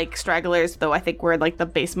and like stragglers. Though I think we're in like the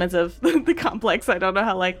basements of the complex. I don't know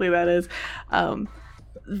how likely that is.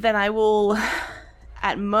 Then I will,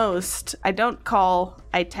 at most, I don't call.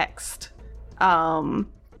 I text.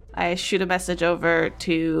 I shoot a message over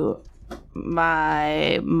to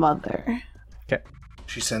my mother. Okay.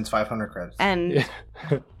 She sends 500 credits. And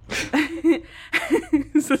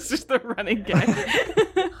this is just the running gag.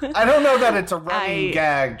 I don't know that it's a running I-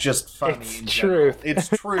 gag, just funny. It's in general. truth. It's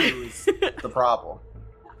true is the problem.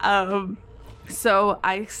 So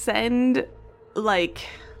I send, like,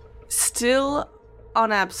 still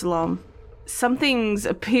on Absalom. Something's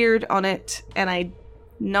appeared on it, and I'm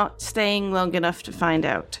not staying long enough to find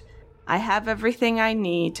out. I have everything I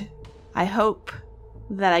need. I hope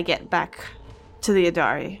that I get back to the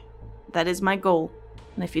Adari. That is my goal.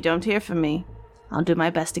 And if you don't hear from me, I'll do my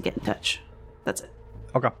best to get in touch. That's it.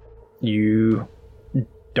 Okay. You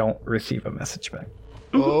don't receive a message back.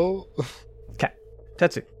 Oh. Okay.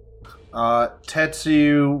 Tetsu.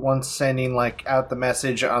 Tetsu, once sending like out the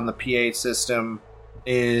message on the PA system,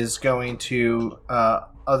 is going to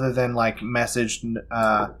other than like message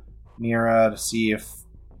Nira to see if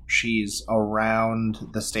she's around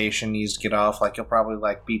the station, needs to get off. Like he'll probably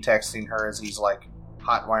like be texting her as he's like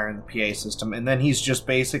hotwiring the PA system, and then he's just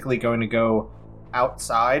basically going to go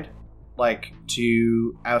outside, like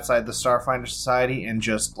to outside the Starfinder Society, and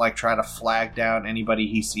just like try to flag down anybody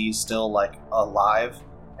he sees still like alive,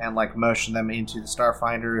 and like motion them into the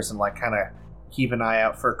Starfinders, and like kind of keep an eye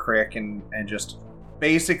out for Crick, and just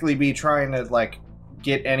basically be trying to like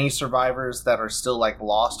get any survivors that are still like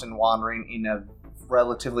lost and wandering in a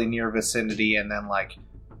relatively near vicinity, and then like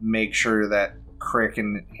make sure that Crick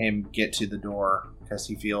and him get to the door, because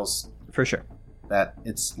he feels For sure. that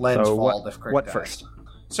it's Len's So fault if Crick what dies. first?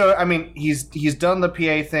 So I mean, he's done the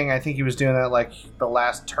PA thing. I think he was doing that like the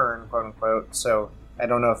last turn, quote unquote. So I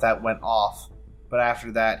don't know if that went off. But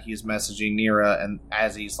after that, he's messaging Nira, and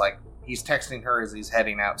as he's like he's texting her as he's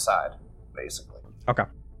heading outside, basically. Okay.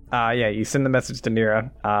 Yeah, you send the message to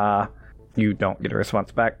Nira. You don't get a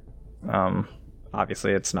response back.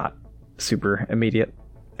 Obviously, it's not super immediate,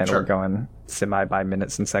 and Sure. we're going semi by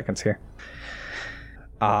minutes and seconds here.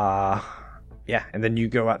 Yeah, and then you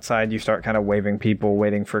go outside. You start kind of waving people,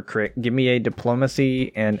 waiting for Crick. Give me a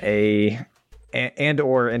diplomacy and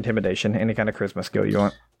or intimidation, any kind of charisma skill you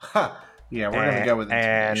want. Huh. Yeah, we're going to go with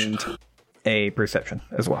intimidation. And a perception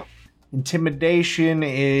as well. Intimidation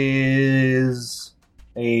is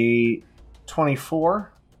a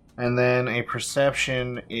 24, and then a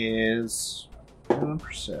perception is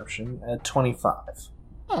a 25.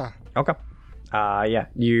 Huh. Okay. Yeah,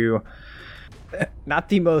 you... Not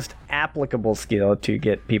the most applicable skill to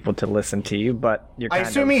get people to listen to you, but you're I kind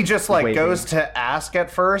assume of he just like waving. goes to ask at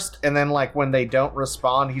first, and then like when they don't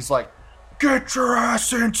respond, he's like, "Get your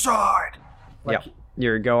ass inside!" Like, Yep.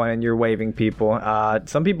 You're going and you're waving people.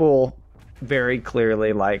 Some people very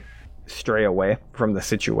clearly like stray away from the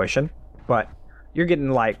situation, but you're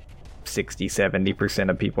getting like 60-70%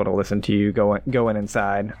 of people to listen to you going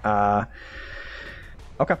inside.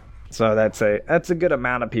 Okay. So that's a good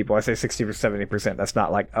amount of people. I say 60 or 70%. That's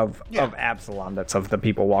not like of Absalom. That's of the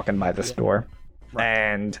people walking by the store. Right.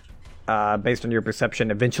 And based on your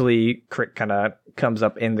perception, eventually Crick kind of comes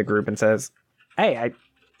up in the group and says, "Hey,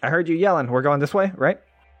 I heard you yelling. We're going this way, right?"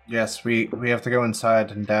 yes, we have to go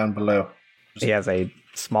inside and down below. He has a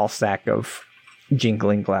small sack of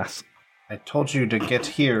jingling glass. I told you to get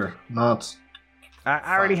here, not...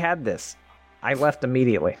 I already had this. I left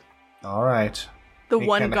immediately. All right. The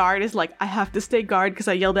one guard is like, I have to stay guard because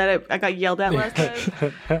I got yelled at last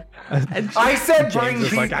time. I said bring James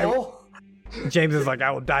is like, people! James is like,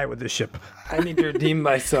 "I will die with this ship." I need to redeem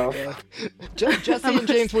myself. Jesse and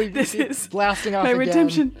James will This be is blasting off my again.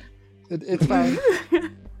 redemption. It's fine.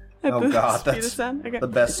 Oh god, Speed of that's sound? Okay. the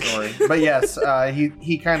best story. But yes,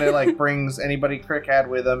 he kind of like brings anybody Crick had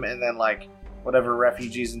with him, and then like whatever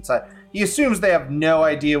refugees inside. He assumes they have no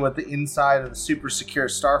idea what the inside of the super secure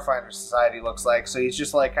Starfinder Society looks like, so he's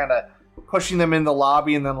just like kind of pushing them in the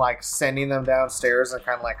lobby and then like sending them downstairs and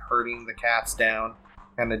kind of like herding the cats down,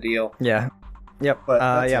 kind of deal. Yeah. Yep. But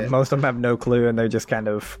that's yeah, it. most of them have no clue, and they're just kind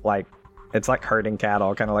of like, it's like herding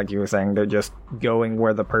cattle, kind of like you were saying. They're just going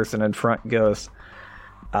where the person in front goes.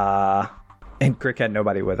 And Crick had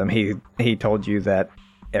nobody with him. He told you that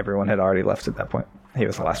everyone had already left at that point. He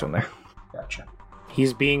was the last one there. Gotcha.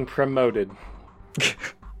 He's being promoted.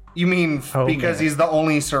 You mean Oh, because man. he's the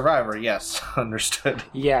only survivor? Yes, understood.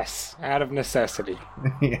 Yes, out of necessity.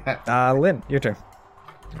 Yeah. Lynn, your turn.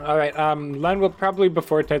 All right. Len will probably,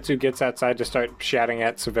 before Tetsu gets outside, to start shouting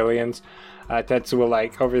at civilians. Tetsu will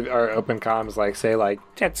like over our open comms, like say like,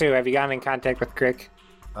 "Tetsu, have you gotten in contact with Crick?"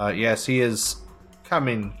 Yes, he is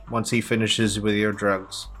coming once he finishes with your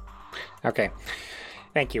drugs. Okay.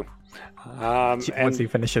 Thank you. Once he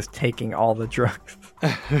finishes taking all the drugs.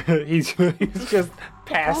 he's just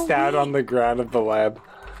passed out on the ground of the lab.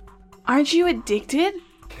 Aren't you addicted?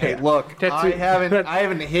 Hey, look, Tetsu- I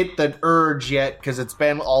haven't hit the urge yet because it's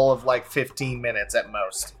been all of like 15 minutes at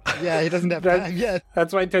most. Yeah, he doesn't have time yet.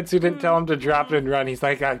 That's why Tetsu didn't tell him to drop it and run. He's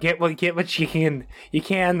like, get what you can. You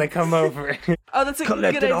can, then come over. Oh, that's a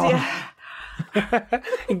Collect good it all. idea.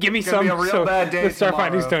 And give me It's gonna some be a real so bad day the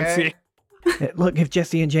Starfinders tomorrow, don't okay? see. Look, if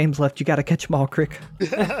Jesse and James left, you gotta catch them all, Crick.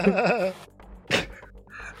 I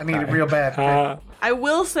need it real bad. I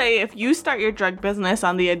will say, if you start your drug business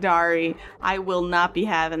on the Adari, I will not be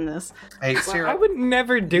having this. Hey, Sarah, I would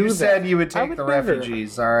never do you that. said you would I take the never.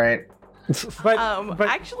 refugees, all right? But,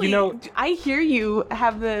 Actually, you know, I hear you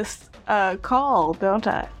have this call, don't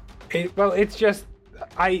I? it's just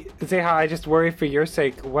I just worry for your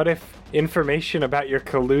sake. What if information about your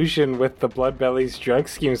collusion with the Bloodbellies drug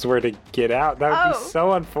schemes were to get out? That would be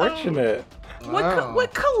so unfortunate.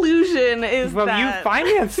 What collusion is Well, that?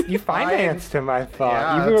 you financed him. I thought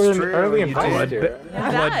Yeah, you were that's an true. early You investor.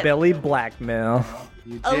 That- Bloodbelly blackmail.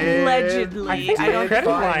 Allegedly. I think I the don't credit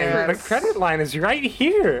finance. line. The credit line is right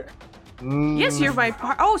here. Yes, you're my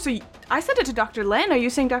part. Oh, so I sent it to Dr. Len. Are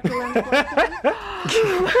you saying Dr. Len's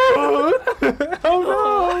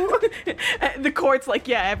Oh The court's like,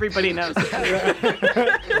 yeah, everybody knows.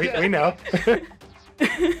 no, we know.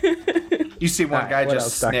 You see one guy what just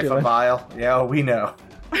else, sniff Dr. a Lynn? vial. Yeah, we know.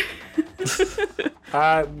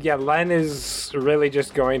 Yeah, Len is really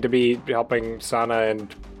just going to be helping Sana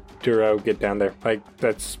and Duro get down there. Like,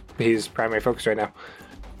 that's his primary focus right now.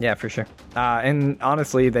 Yeah, for sure. And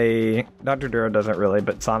honestly, Dr. Duro doesn't really,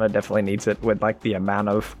 but Sana definitely needs it with like the amount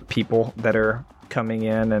of people that are coming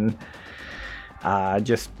in and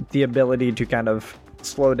just the ability to kind of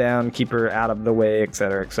slow down, keep her out of the way,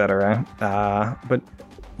 etc., etc. But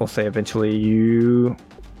we'll say eventually you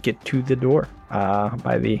get to the door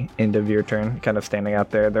by the end of your turn, kind of standing out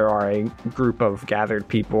there. There are a group of gathered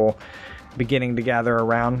people beginning to gather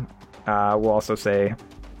around. We'll also say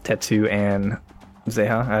Tetsu and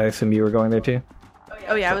Zeha. I assume you were going there too?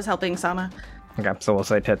 Oh yeah, I was helping Sana. Okay, so we'll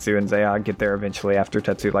say Tetsu and Zeha get there eventually after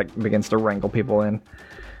Tetsu begins to wrangle people in.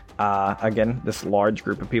 Again, this large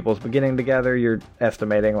group of people is beginning to gather. You're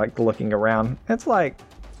estimating, looking around. It's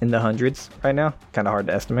in the hundreds right now. Kind of hard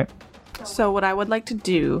to estimate. So what I would like to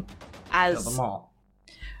do as Kill them all.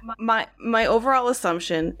 my overall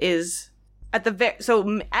assumption is at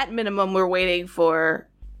minimum we're waiting for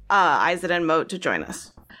Aizen and Moat to join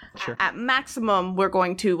us. Sure. At maximum, we're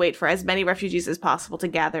going to wait for as many refugees as possible to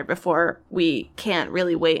gather before we can't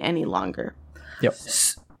really wait any longer. Yep.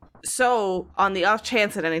 So, on the off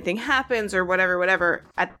chance that anything happens or whatever,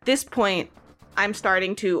 at this point, I'm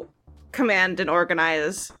starting to command and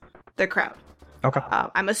organize the crowd. Okay.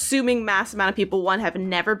 I'm assuming mass amount of people, one, have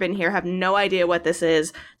never been here, have no idea what this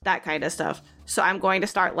is, that kind of stuff. So I'm going to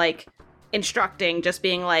start, instructing, just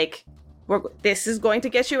being this is going to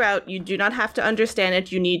get you out. You do not have to understand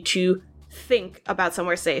it. You need to think about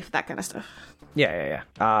somewhere safe, that kind of stuff. Yeah.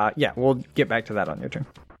 We'll get back to that on your turn.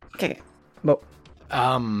 Okay. Well,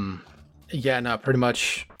 pretty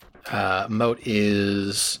much, Moat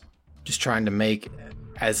is just trying to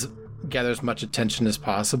gather as much attention as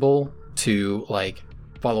possible to,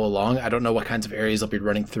 follow along. I don't know what kinds of areas they'll be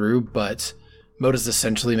running through, but Moat is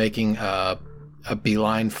essentially making a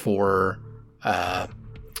beeline for,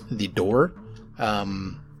 the door.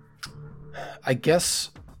 I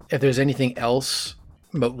guess if there's anything else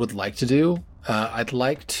Moat would like to do, I'd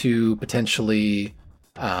like to potentially,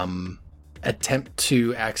 attempt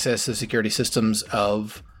to access the security systems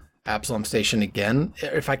of Absalom Station again.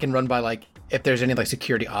 If I can run by if there's any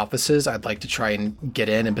security offices, I'd like to try and get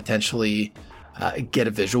in and potentially get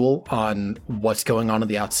a visual on what's going on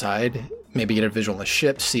the outside. Maybe get a visual on the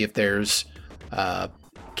ship, see if there's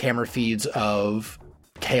camera feeds of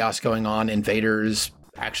chaos going on, invaders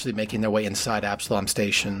actually making their way inside Absalom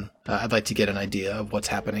Station. I'd like to get an idea of what's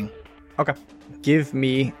happening. okay. Give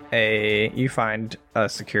me you find a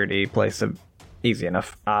security place easy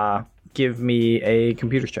enough. Give me a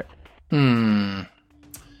computer check.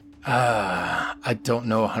 I don't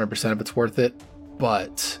know 100% if it's worth it,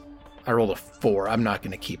 but I rolled a 4. I'm not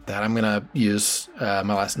going to keep that. I'm going to use my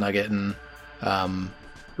last nugget and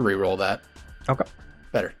re-roll that. Okay.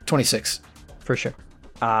 Better. 26. For sure.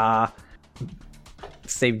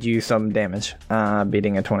 Saved you some damage,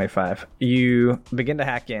 beating a 25. You begin to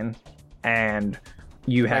hack in, and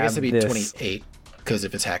you have I guess it'd be this... 28, because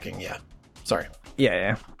if it's hacking, yeah. Sorry.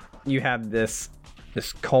 Yeah. You have this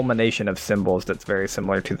culmination of symbols that's very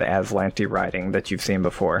similar to the Aslanti writing that you've seen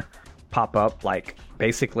before pop up,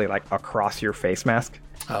 basically across your face mask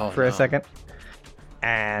for a second.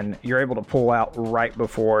 And you're able to pull out right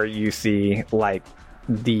before you see,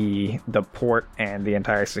 the port and the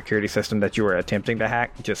entire security system that you were attempting to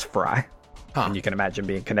hack just fry. Huh. And you can imagine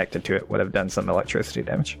being connected to it would have done some electricity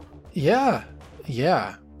damage. Yeah.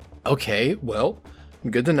 Okay, well,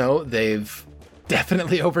 good to know. They've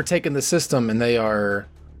definitely overtaken the system, and they're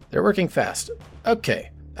working fast.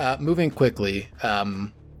 Okay, moving quickly.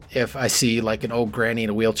 If I see an old granny in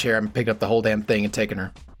a wheelchair, I'm picking up the whole damn thing and taking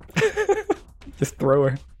her. Just throw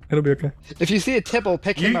her. It'll be okay. If you see a Tibble,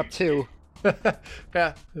 pick him up too.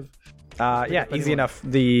 Yeah. Easy enough.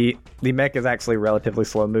 The mech is actually relatively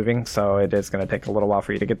slow moving, so it is going to take a little while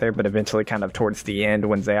for you to get there, but eventually kind of towards the end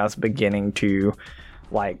when Zea's beginning to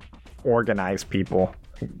organize people,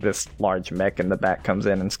 this large mech in the back comes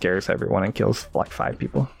in and scares everyone and kills 5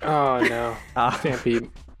 people. Oh no. Stampede.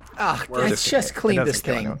 Let's just clean this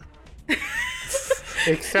thing.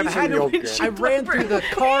 Except for the old granny. I ran through the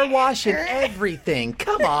car wash and everything.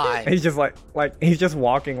 Come on. He's just he's just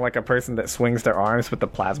walking like a person that swings their arms with the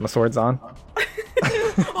plasma swords on.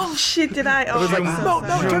 Oh shit, did I? Oh,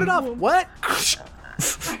 No, turn it off. What?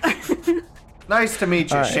 Nice to meet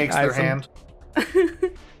you. All right, Shakes their hand.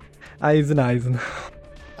 Eisen.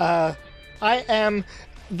 I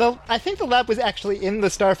think the lab was actually in the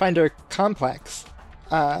Starfinder complex.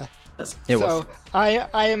 It was. I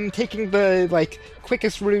am taking the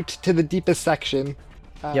quickest route to the deepest section.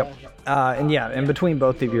 Yep. In between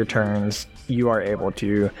both of your turns, you are able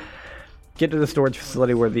to get to the storage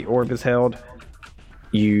facility where the orb is held.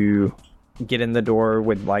 You get in the door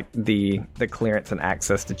with the clearance and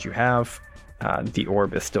access that you have. The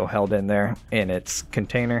orb is still held in there in its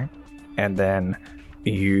container, and then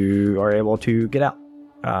you are able to get out.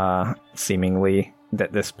 Seemingly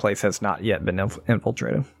that this place has not yet been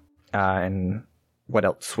infiltrated. And what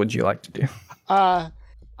else would you like to do?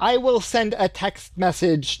 I will send a text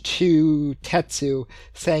message to Tetsu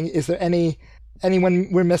saying, is there anyone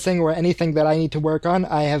we're missing or anything that I need to work on?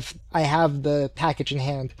 I have the package in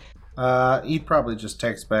hand. He'd probably just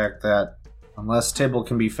text back that unless Tibble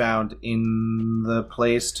can be found in the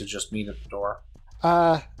place, to just meet at the door.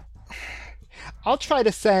 I'll try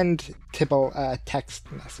to send Tibble a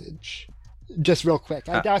text message. Just real quick.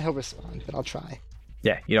 I doubt he'll respond, but I'll try.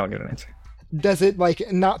 Yeah, you don't get an answer. Does it,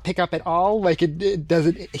 not pick up at all?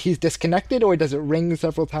 He's disconnected, or does it ring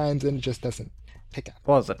several times and it just doesn't pick up?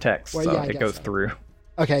 Well, it's a text, Well, so yeah, I it guess goes so. through.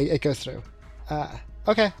 Okay, it goes through.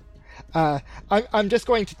 Okay. I'm just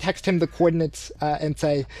going to text him the coordinates and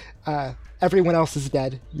say, everyone else is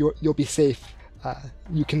dead. You'll be safe.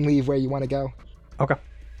 You can leave where you want to go. Okay.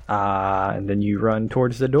 And then you run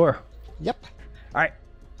towards the door. Yep. All right.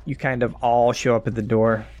 You kind of all show up at the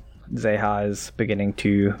door. Zeha is beginning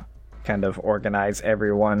to kind of organize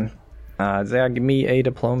everyone. Zeha, give me a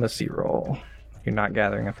diplomacy roll. You're not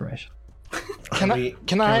gathering information. Can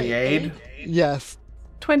I we aid? Yes.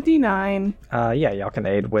 29. Yeah, y'all can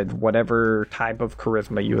aid with whatever type of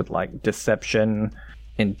charisma you would like. Deception,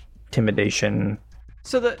 intimidation.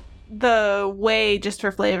 So the way, just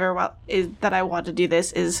for flavor, is that I want to do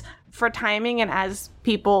this is for timing, and as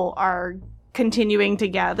people are continuing to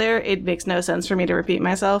gather, it makes no sense for me to repeat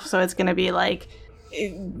myself. So it's going to be like,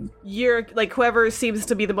 you're like, whoever seems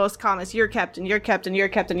to be the most calmest, you're captain, you're captain, you're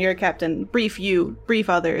captain, you're captain, brief you, brief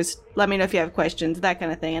others, let me know if you have questions, that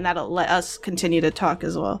kind of thing, and that'll let us continue to talk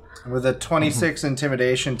as well. With a 26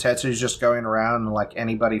 intimidation, Tetsu's just going around and like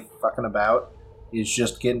anybody fucking about is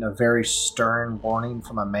just getting a very stern warning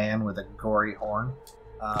from a man with a gory horn,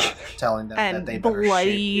 telling them that they and better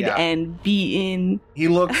bloodied and beaten. He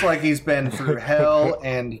looks like he's been through hell,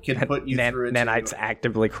 and he could put you through it. Nanites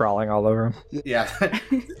actively crawling all over him. Yeah.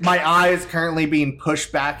 My eye is currently being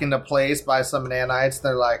pushed back into place by some nanites.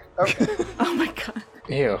 They're like, okay. Oh my god.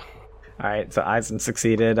 Ew. All right, so Eisen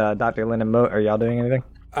succeeded. Dr. Lynn and Moat, are y'all doing anything?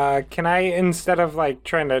 Can I, instead of like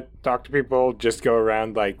trying to talk to people, just go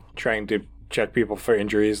around like trying to check people for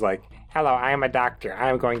injuries? Like, hello, I am a doctor. I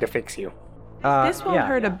am going to fix you. This won't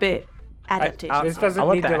hurt a bit. Adaptation. This doesn't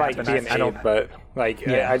I'll need let to that like happen. be an aid, but like,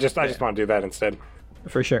 I just want to do that instead.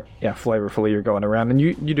 For sure. Yeah, flavorfully you're going around, and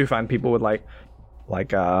you do find people with like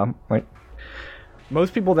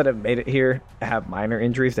most people that have made it here have minor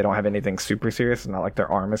injuries. They don't have anything super serious. It's not like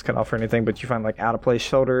their arm is cut off or anything, but you find like out of place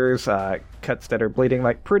shoulders, cuts that are bleeding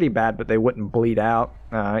like pretty bad, but they wouldn't bleed out.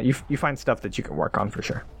 You find stuff that you can work on for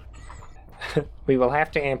sure. We will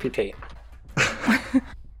have to amputate.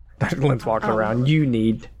 Dr. Lynn's walking around. You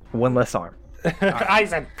need one less arm.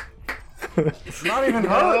 Eisen. It's not even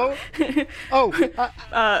hurt.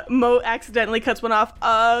 Mo accidentally cuts one off.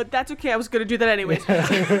 That's okay. I was going to do that anyways.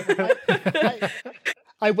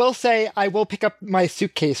 I will say I will pick up my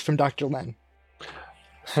suitcase from Dr. Len.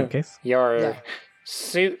 Suitcase? Your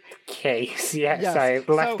suitcase. Yes, I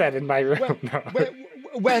left that in my room.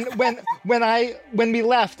 When we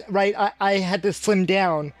left, right, I had to slim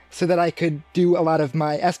down so that I could do a lot of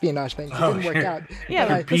my espionage things. It didn't work out.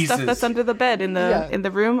 Yeah, the stuff that's under the bed in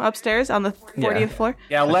the room upstairs on the 40th floor.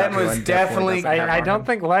 Yeah, Len was definitely. I don't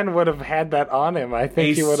think Len would have had that on him. I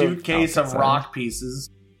think he a would have. suitcase of rock pieces.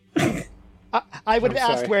 I would have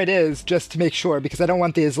asked where it is just to make sure, because I don't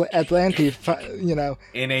want the Atlanti,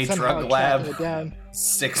 in a somehow drug tracking it lab down.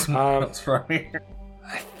 6 miles from here.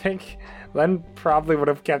 I think Len probably would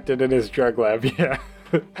have kept it in his drug lab. Yeah.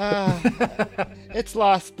 It's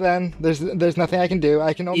lost then. There's nothing I can do.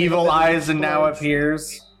 I can only Evil Eisen now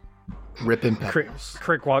appears. Rip him.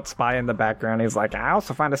 Crick walks by in the background. He's like, I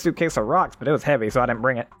also found a suitcase of rocks, but it was heavy, so I didn't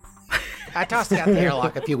bring it. I tossed it out the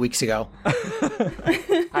airlock a few weeks ago.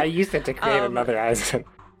 I used it to create another Eisen.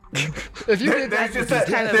 If you did that,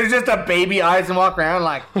 There's just a baby Eisen walking around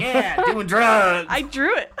like, yeah, doing drugs. I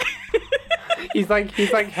drew it. He's like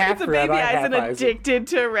half It's a red baby eye, half Eisen Eisen. addicted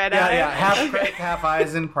to red eye. Yeah, half Crick, half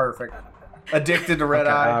Eisen, perfect. Addicted to red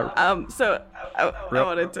eye. So I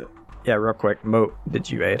wanted to. Yeah, real quick. Moat, did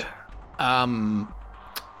you aid?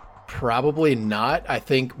 Probably not. I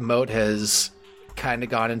think Moat has kind of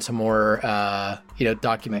gone into more,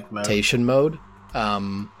 documentation mode.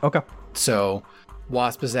 Okay. So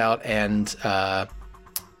Wasp is out, and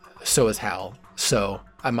so is Hal. So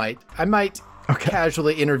I might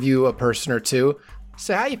casually interview a person or two.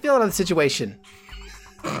 So how you feeling on the situation?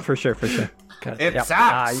 For sure. It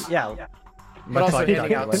sucks. Yeah. But also handing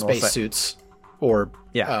Dr. out Lynn will say- spacesuits or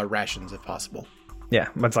Yeah. rations if possible. Yeah,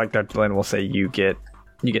 much like Dr. Lynn will say, you get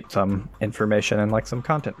some information and like some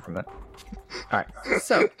content from it. All right.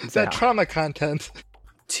 So that trauma content.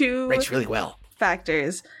 two Rates really well.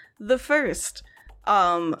 factors. The first,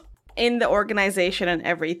 in the organization and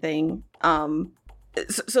everything,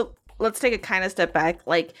 so let's take a kind of step back,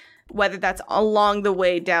 like whether that's along the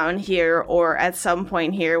way down here or at some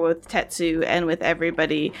point here with Tetsu and with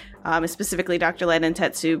everybody, specifically Dr. Len and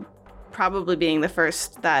Tetsu probably being the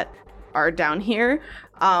first that are down here.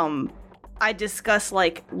 I discuss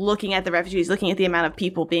like looking at the refugees, looking at the amount of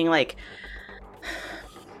people, being like,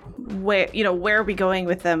 where are we going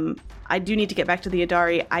with them? I do need to get back to the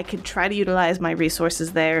Adari. I could try to utilize my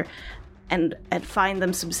resources there and find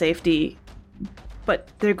them some safety, but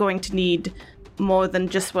they're going to need more than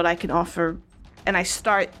just what I can offer. And I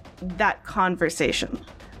start that conversation.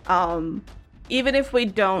 Even if we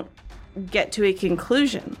don't get to a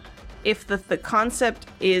conclusion, if the concept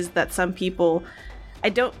is that some people,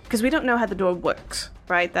 because we don't know how the door works,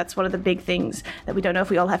 right? That's one of the big things, that we don't know if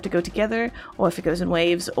we all have to go together or if it goes in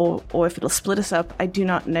waves or if it'll split us up. I do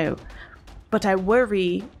not know. But I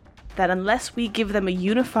worry that unless we give them a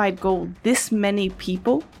unified goal, this many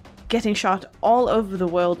people getting shot all over the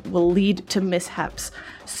world will lead to mishaps.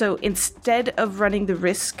 So instead of running the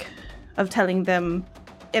risk of telling them,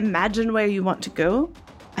 imagine where you want to go,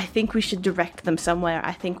 I think we should direct them somewhere.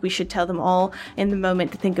 I think we should tell them all in the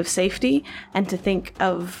moment to think of safety and to think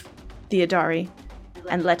of the Adari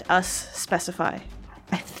and let us specify.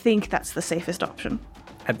 I think that's the safest option.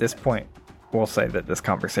 At this point, we'll say that this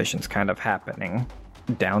conversation's kind of happening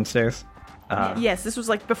downstairs. Yes, this was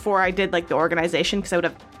like before I did like the organization, because I would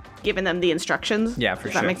have given them the instructions. Yeah, for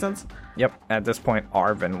Does sure. that make sense? Yep. At this point,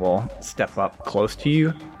 Arvin will step up close to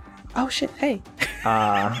you. Oh shit! Hey.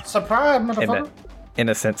 Surprise, motherfucker! In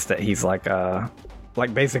a sense that he's like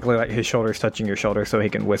basically like his shoulder's touching your shoulder, so he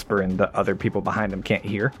can whisper and the other people behind him can't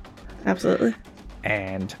hear. Absolutely.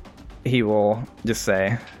 And he will just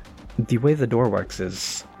say, the way the door works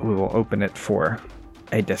is we will open it for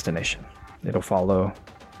a destination. It'll follow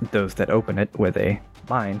those that open it with a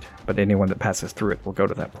mind, but anyone that passes through it will go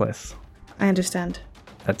to that place. I understand.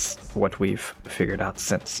 That's what we've figured out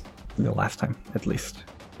since the last time, at least.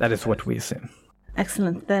 That is what we assume.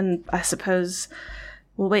 Excellent. Then I suppose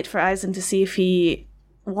we'll wait for Aizen to see if he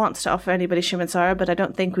wants to offer anybody Shimansara, but I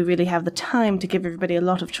don't think we really have the time to give everybody a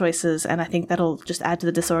lot of choices, and I think that'll just add to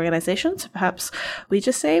the disorganization. So perhaps we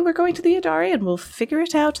just say we're going to the Adari and we'll figure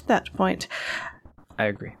it out at that point. I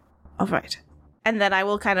agree. All right. And then I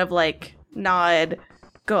will kind of like nod,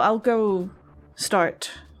 I'll go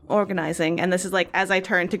start organizing. And this is like, as I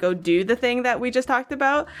turn to go do the thing that we just talked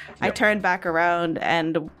about, yep. I turn back around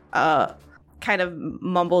and kind of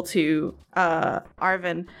mumble to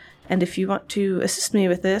Arvin, and if you want to assist me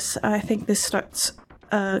with this, I think this starts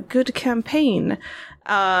a good campaign.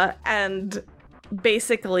 And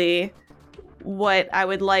basically what I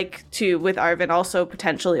would like to, with Arvin also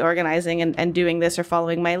potentially organizing and doing this or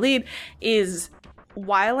following my lead, is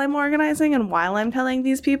while I'm organizing and while I'm telling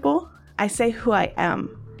these people, I say who I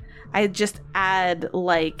am. I just add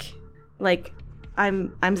like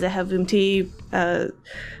I'm Zehavumti,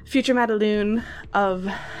 future Madaloon of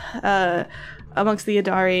amongst the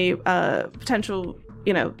Adari, potential,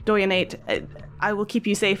 Doyanate. I will keep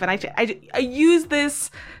you safe, and I use this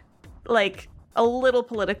like a little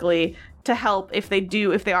politically to help if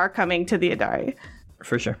they are coming to the Adari.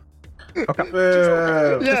 For sure. Okay.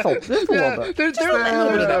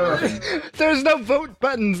 There's no vote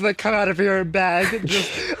buttons that come out of your bag.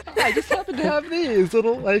 I just happen to have these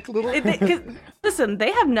little. Listen,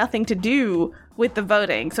 they have nothing to do with the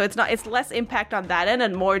voting, so it's less impact on that end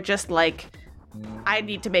and more just like I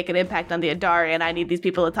need to make an impact on the Adari, and I need these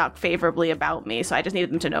people to talk favorably about me, so I just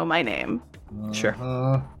need them to know my name. Sure.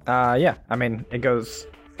 Yeah. I mean,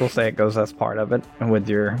 we'll say it goes as part of it with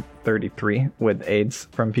your 33 with aids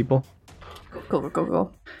from people.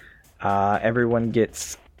 Cool. Everyone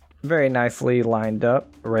gets very nicely lined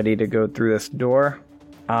up, ready to go through this door.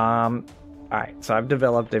 Alright, so I've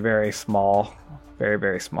developed a very small, very,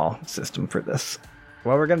 very small system for this.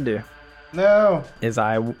 What we're going to do is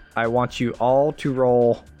I want you all to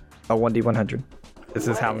roll a 1d100. This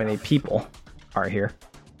is how many people are here.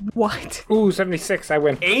 What? Ooh, 76, I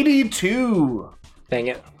win. 82! Dang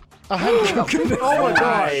it. 100. Oh my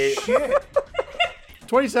gosh. Shit!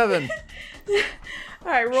 27.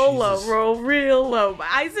 All right, roll real low.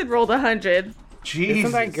 Aizen rolled 100. Jesus.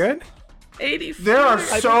 Isn't that good? 84. There are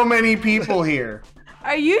so many people here.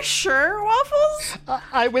 Are you sure, Waffles?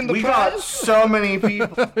 I win the We prize. got so many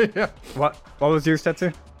people. What was yours,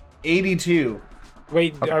 Tetsu? 82.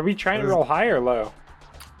 Wait, are we trying to roll high or low?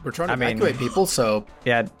 We're trying to evacuate people, so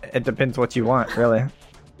Yeah, it depends what you want, really.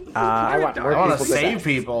 I want more I want to people to save die.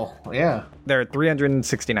 people. Yeah. There are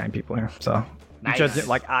 369 people here, so Nice. judging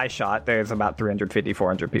like I shot, there's about 350,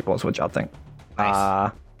 400 people is what y'all think.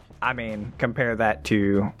 Nice. I mean, compare that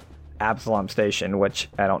to Absalom Station, which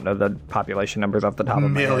I don't know the population numbers off the top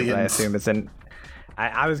of my head. But I assume it's in.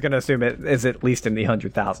 I was going to assume it is at least in the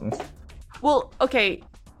 100,000s. Well, okay.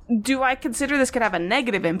 Do I consider this could have a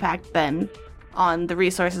negative impact then on the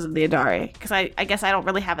resources of the Adari? Because I guess I don't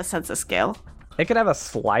really have a sense of scale. It could have a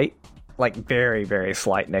slight, like very, very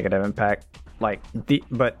slight negative impact.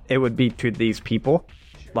 But it would be to these people.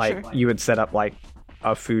 Like, you would set up like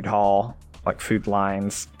a food hall, like food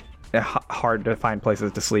lines, hard to find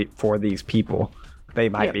places to sleep for these people. They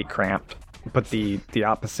might be cramped, but the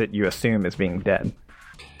opposite you assume is being dead.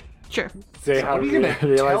 Sure. So what are you gonna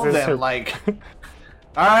tell them? Like,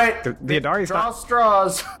 all right, the Adari's draw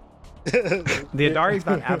straws. The Adari's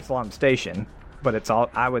not Absalom Station, but it's all.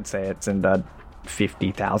 I would say it's in the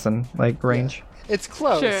 50,000 like range. It's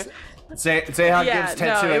close. Sure. Zayhan gives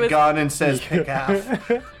Tetsu a gun and says, "Pick half."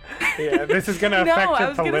 Yeah, this is gonna affect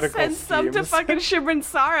your political I was gonna send some to fucking Shimrin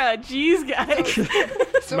Sara. Jeez,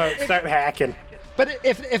 guys. Start hacking. But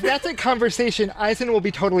if that's a conversation, Eisen will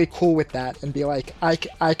be totally cool with that and be like, I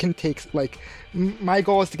can take, like, my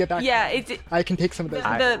goal is to get back. Yeah, I can take some of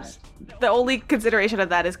those. The only consideration of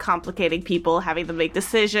that is complicating people, having to make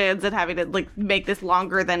decisions and having to like make this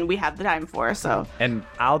longer than we have the time for. So. And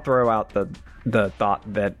I'll throw out the thought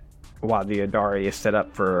that while the Adari is set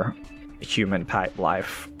up for human type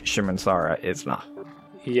life, Shimrin Sara is not.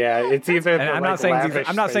 Yeah, it's either. And I'm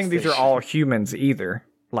not saying these are all humans either,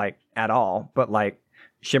 like at all. But like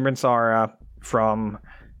Shimrin Sara, from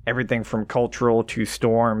everything from cultural to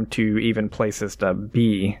storm to even places to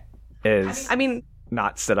be, is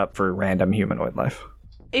not set up for random humanoid life.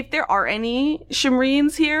 If there are any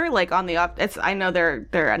Shimrines here, like on the I know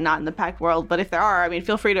they're not in the packed world, but if there are,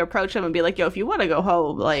 feel free to approach them and be like, "Yo, if you want to go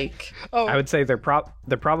home, like." Oh, I would say there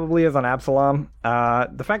probably is on Absalom.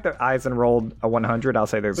 The fact that Eisen rolled a 100, I'll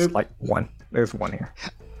say there's like one. There's one here.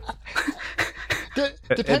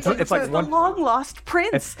 Depends. It's like the long lost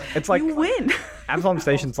prince. It's like you win. Absalom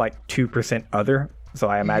Station's like 2% other, so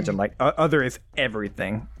I imagine like other is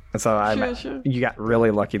everything. And so you got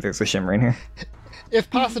really lucky. There's a Shimrin here. If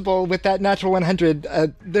possible, with that natural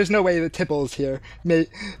 100, there's no way that Tibble's here.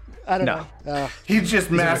 I don't know. He's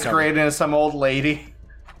just masquerading as some old lady.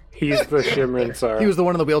 He's the Shimrin Sara. He was the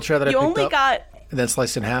one in the wheelchair that I picked up. You only got and then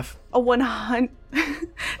sliced in half. A 100.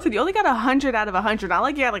 So you only got 100 out of 100. Not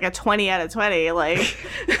like you got like a 20 out of 20. Like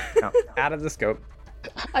no, out of the scope.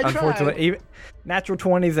 Unfortunately, even natural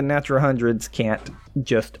 20s and natural 100s can't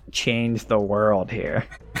just change the world here.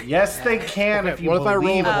 Yes, they can. Okay, if you what if I roll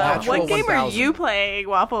believe a natural what game 1,000? are you playing,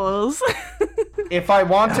 Waffles? If I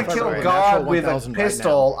want to kill God with a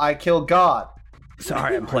pistol, I kill God.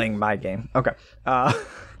 Sorry, I'm playing my game. Okay.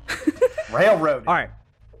 Railroad. All right.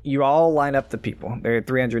 You all line up the people. There are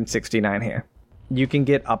 369 here. You can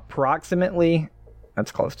get approximately,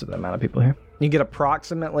 that's close to the amount of people here. You get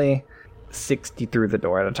approximately 60 through the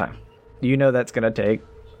door at a time. You know that's going to take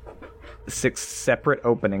 6 separate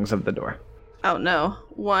openings of the door. Oh, no.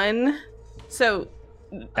 One. So,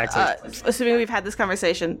 assuming we've had this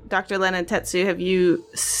conversation, Dr. Len and Tetsu, have you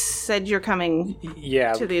said you're coming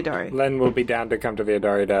to the Adari? Len will be down to come to the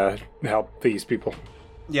Adari to help these people.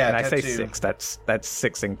 Yeah, and I say 6. That's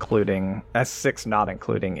 6 including. That's 6 not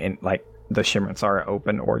including in like the Shimrin Sara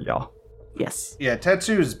open or y'all. Yes. Yeah,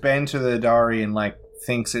 Tetsu's been to the Adari and like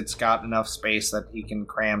thinks it's got enough space that he can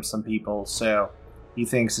cram some people. So he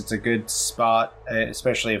thinks it's a good spot,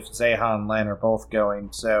 especially if Zayhan and Len are both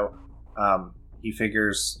going. So he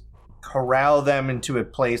figures corral them into a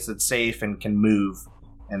place that's safe and can move,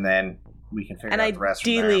 and then we can figure out the rest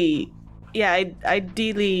from there.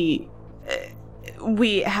 Ideally,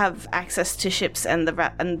 we have access to ships and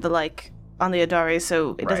the like on the Adari,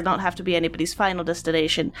 so it does not have to be anybody's final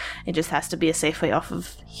destination. It just has to be a safe way off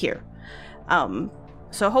of here.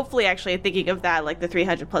 So hopefully, actually thinking of that, like the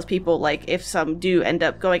 300 plus people, like if some do end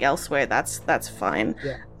up going elsewhere, that's fine.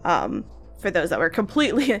 Yeah. For those that were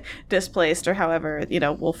completely displaced or however,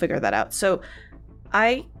 we'll figure that out. So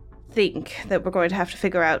I think that we're going to have to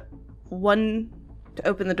figure out one to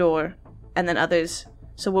open the door and then others.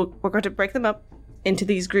 So we're going to break them up into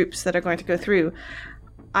these groups that are going to go through.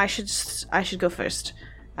 I should go first,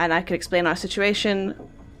 and I could explain our situation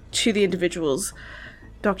to the individuals.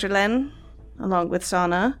 Dr. Len, along with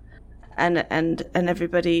Sana, and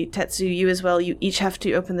everybody, Tetsu, you as well, you each have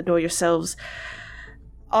to open the door yourselves.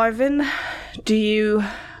 Arvin, do you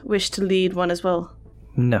wish to lead one as well?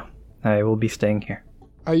 No, I will be staying here.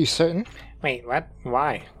 Are you certain? Wait, what?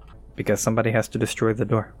 Why? Because somebody has to destroy the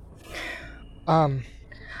door.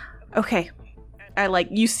 Okay.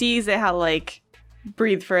 You see Zeha,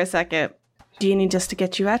 breathe for a second. Do you need us to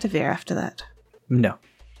get you out of here after that? No.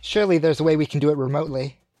 Surely there's a way we can do it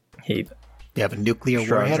remotely. He you have a nuclear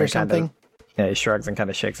warhead or something? He shrugs and kind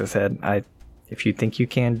of shakes his head. If you think you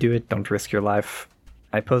can do it, don't risk your life.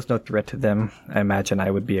 I pose no threat to them. I imagine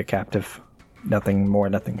I would be a captive. Nothing more,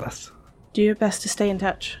 nothing less. Do your best to stay in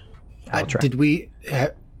touch. I'll try. Did we...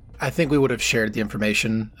 I think we would have shared the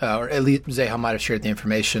information, or at least Zeha might have shared the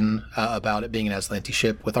information about it being an Aslanti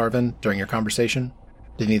ship with Arvin during your conversation.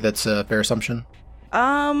 Do you think that's a fair assumption?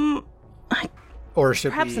 Or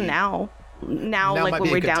should perhaps we... Now, like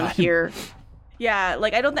when we're down here. Yeah,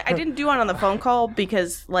 like I didn't do one on the phone call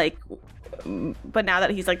because like, but now that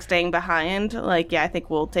he's like staying behind, like yeah, I think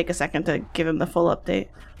we'll take a second to give him the full update.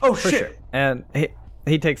 Oh For shit! sure. And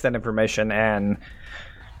he takes that information and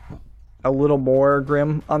a little more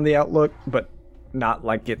grim on the outlook, but not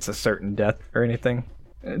like it's a certain death or anything.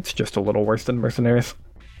 It's just a little worse than mercenaries.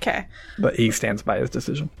 Okay. But he stands by his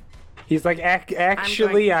decision. He's like,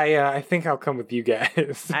 actually, I think I'll come with you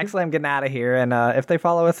guys. Actually, I'm getting out of here, and if they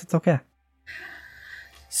follow us, it's okay.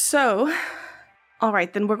 So, all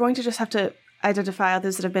right, then we're going to just have to identify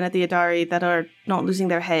others that have been at the Adari that are not losing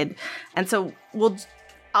their head. And so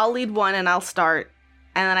I'll lead one and I'll start.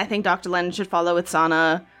 And then I think Dr. Len should follow with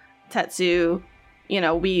Sana, Tetsu. You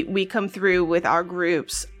know, we come through with our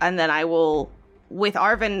groups, and then I will, with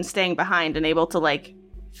Arvin staying behind and able to like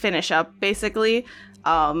finish up basically,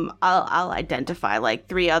 I'll identify like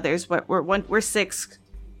 3 others. We're 6,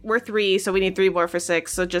 we're 3, so we need 3 more for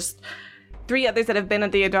 6. So just 3 others that have been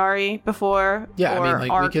at the Adari before, yeah, or I mean,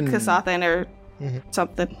 like, are we can... Kasathan or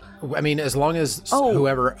something. I mean, as long as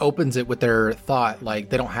whoever opens it with their thought, like,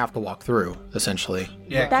 they don't have to walk through, essentially.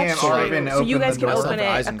 Yeah, That's true. So you guys can open it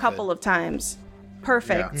Eisen a couple of times.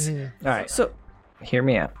 Perfect. Yeah. All right, So hear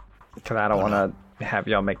me out, because I don't want to have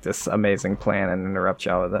y'all make this amazing plan and interrupt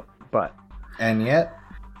y'all with it. But And yet,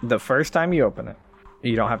 the first time you open it,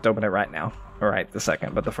 you don't have to open it right now, or right this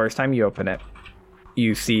second, but the first time you open it,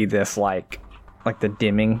 you see this like the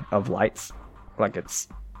dimming of lights, like it's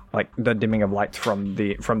like the dimming of lights from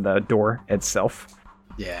the door itself.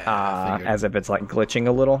 Yeah. As if it's like glitching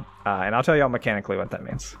a little. And I'll tell y'all mechanically what that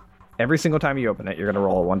means. Every single time you open it, you're gonna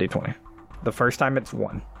roll a 1d20. The first time it's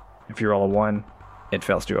 1. If you roll a 1, it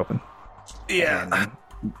fails to open. yeah. And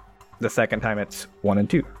the second time it's 1 and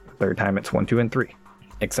 2. Third time it's 1, 2, and 3,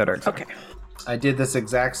 etc. okay. I did this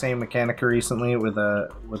exact same mechanic recently with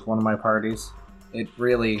one of my parties. It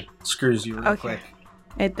really screws you real quick.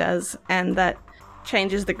 It does, and that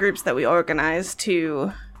changes the groups that we organize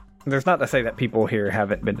to. There's not to say that people here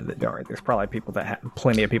haven't been to the Adari. There's probably people that have,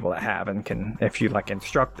 plenty of people that have, and can, if you like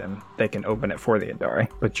instruct them, they can open it for the Adari.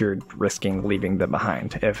 But you're risking leaving them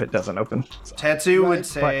behind if it doesn't open. So. Tetsu would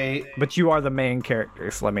say, but you are the main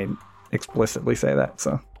characters. Let me explicitly say that.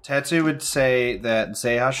 So Tetsu would say that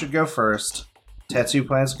Zeha should go first. Tetsu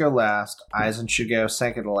plans to go last. Eisen should go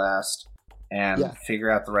second to last, and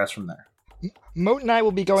figure out the rest from there. Moat and I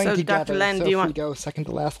will be going So, together. Dr. Len, so do you if we want- go second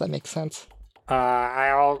to last, that makes sense.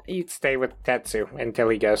 I'll stay with Tetsu until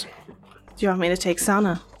he goes. Do you want me to take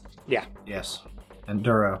Sana? Yeah, Yes. And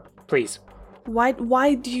Duro. please. Why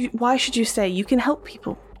should you stay? You can help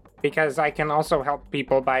people. Because I can also help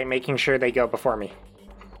people by making sure they go before me.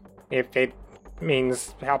 If it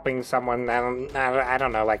means helping someone, I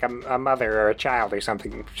don't know, like a mother or a child or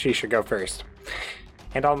something, she should go first.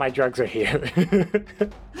 And all my drugs are here.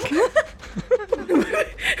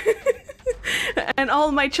 And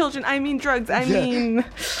all my children, I mean drugs, I mean...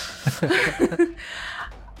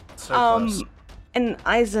 So close. And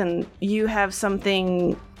Eisen, you have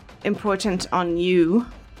something important on you.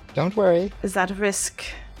 Don't worry. Is that a risk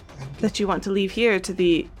that you want to leave here to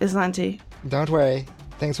the Aslanti? Don't worry.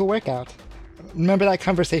 Things will work out. Remember that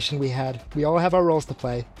conversation we had. We all have our roles to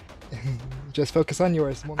play. Just focus on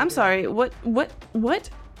yours. I'm sorry, what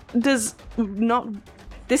does not...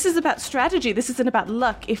 This is about strategy, this isn't about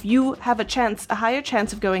luck. If you have a higher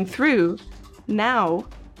chance of going through now,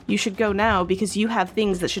 you should go now because you have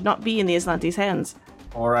things that should not be in the Aslanti's hands.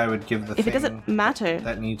 Or I would give the If thing it doesn't matter...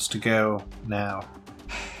 that needs to go now.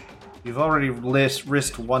 You've already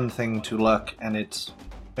risked one thing to luck, and it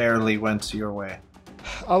barely went your way.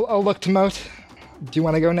 I'll look to Moat. Do you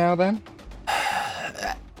want to go now then?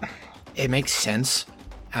 It makes sense.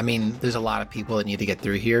 I mean, there's a lot of people that need to get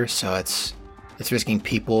through here, so it's risking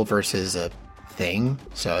people versus a thing,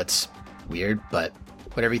 so it's weird, but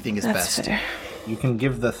whatever you think is That's best. fair. You can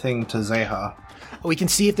give the thing to Zeha. We can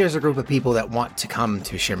see if there's a group of people that want to come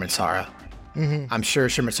to Shimmersara. I'm sure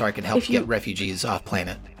Shimmersara can help If you- get refugees off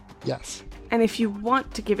planet. Yes. And if you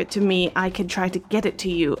want to give it to me, I can try to get it to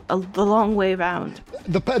you the long way round.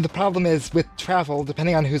 The problem is with travel,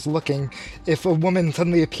 depending on who's looking, if a woman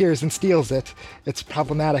suddenly appears and steals it, it's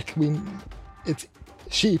problematic.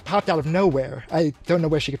 she popped out of nowhere. I don't know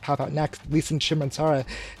where she could pop out next. At least in Shimansara,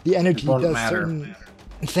 the energy does certain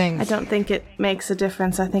things. I don't think it makes a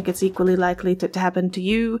difference. I think it's equally likely to happen to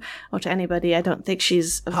you or to anybody. I don't think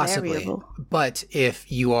she's a variable. But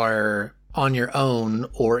if you are on your own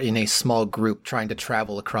or in a small group trying to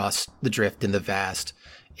travel across the drift in the vast,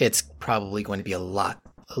 it's probably going to be a lot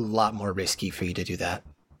more risky for you to do that.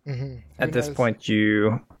 Mm-hmm. At this point,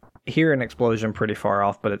 you hear an explosion pretty far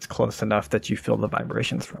off, but it's close enough that you feel the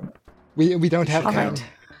vibrations from it. We don't have All time. right.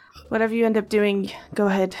 Whatever you end up doing, go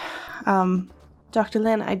ahead. Dr.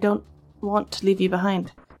 Lin, I don't want to leave you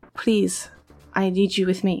behind. Please, I need you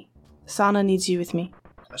with me. Sana needs you with me.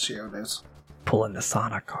 I see how it is. Pulling the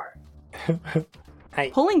Sana card.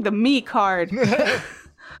 Pulling the me card.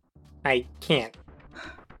 I can't.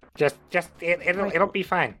 It'll be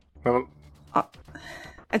fine. Well,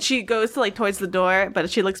 And she goes to like towards the door, but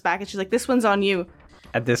she looks back and she's like, "This one's on you."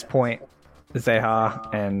 At this point,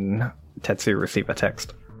 Zeha and Tetsu receive a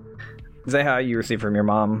text. Zeha, you receive from your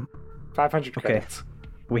mom. 500 Okay, credits.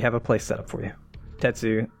 we have a place set up for you.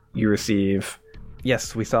 Tetsu, you receive.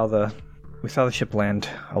 Yes, we saw the ship land.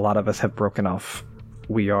 A lot of us have broken off.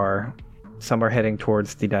 Some are heading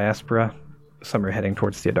towards the diaspora. Some are heading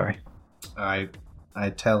towards the Adari. I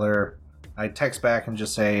tell her, I text back and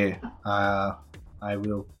just say, I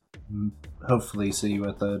will hopefully see you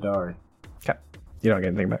at the Adari. Okay, you don't get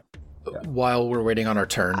anything back. While we're waiting on our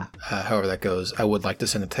turn, however that goes, I would like to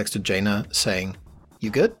send a text to Jaina saying, "You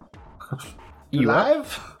good?" You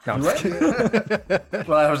live? No, I'm You just what?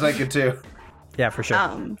 Well, I was thinking too. Yeah, for sure.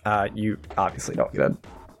 You obviously don't get a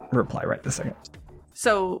reply right this second.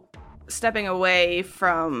 So, stepping away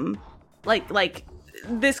from like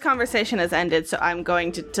this conversation has ended, so I'm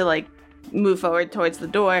going to like move forward towards the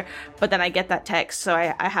door, but then I get that text, so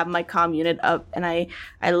I have my comm unit up and I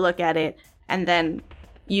look at it, and then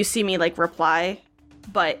you see me like reply,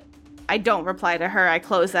 but I don't reply to her. I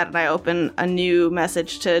close that and I open a new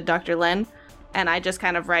message to Dr. Len, and I just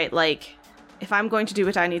kind of write like, if I'm going to do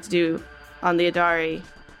what I need to do on the Adari,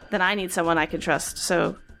 then I need someone I can trust,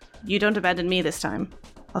 so you don't abandon me this time.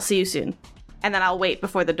 I'll see you soon. And then I'll wait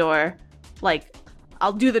before the door, like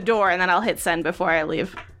I'll do the door and then I'll hit send before I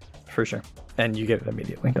leave. For sure. And you get it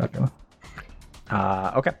immediately, Dr. Len.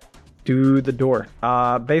 Okay. Do the door.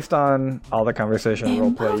 Based on all the conversation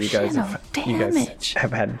and roleplay, you guys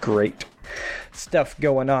have had great stuff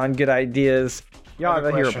going on, good ideas. Y'all have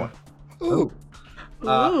a hero point. Ooh.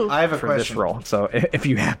 I have a for question. this roll. So if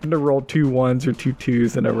you happen to roll 2 1s or 2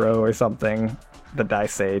 2s in a row or something, the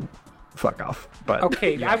dice say fuck off. But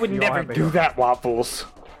Okay, yeah, I would you all never have a do hero. that, Waffles.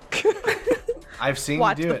 I've seen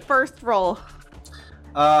Watch you do the it. first roll.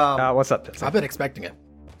 What's up, Tetsu? I've been expecting it.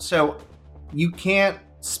 So, you can't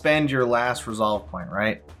spend your last resolve point,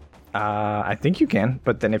 right? I think you can,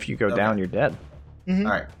 but then if you go down, you're dead. All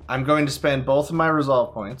right. I'm going to spend both of my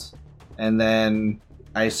resolve points, and then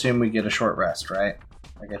I assume we get a short rest, right?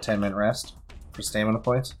 Like a 10-minute rest for stamina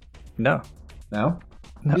points? No. No?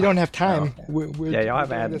 We don't have time. okay. We're Yeah, y'all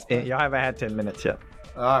doing haven't this had 10 minutes yet.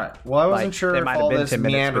 All right. Well, I wasn't Like, sure it if might have all been this 10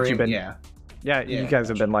 minutes, but meandering... you've been- Yeah. Yeah, Yeah, you guys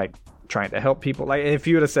have been like trying to help people. Like if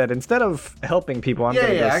you would have said instead of helping people, I'm Yeah,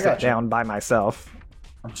 gonna yeah, I go got sit you. down by myself.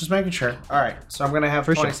 I'm just making sure. All right. So I'm going to have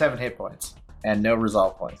For sure. 27 hit points and no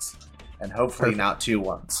resolve points. And hopefully not 2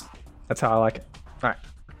 1s. That's how I like it. All right,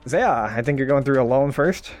 Zaya, I think you're going through alone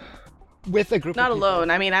first. with a group. Not of people.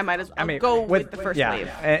 alone. I mean, I might as well go with the first yeah,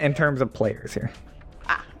 wave. in terms of players here.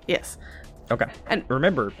 Ah, yes. Okay. And-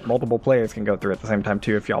 remember, multiple players can go through at the same time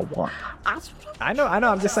too if y'all want. I know.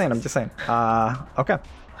 I'm just saying. Okay.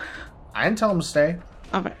 I didn't tell him to stay.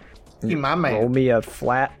 Okay. He my Roll man. me a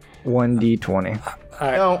flat 1d20.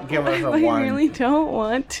 Don't give us a I 1. really don't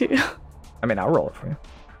want to. I mean, I'll roll it for you.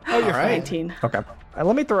 Oh, you're right. 19. Okay.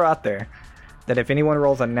 Let me throw out there that if anyone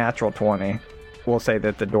rolls a natural 20, we'll say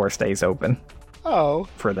that the door stays open Oh,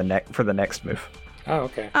 for the next move. Oh,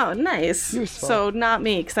 okay. Oh, nice. Useful. So not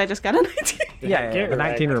me, because I just got a 19. Yeah, get the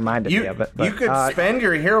 19 right. reminded me You, of it. But, you could spend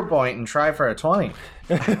your hero point and try for a 20.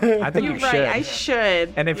 I think You're you right, should. I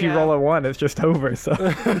should. And if you Yeah. roll a 1, it's just over. So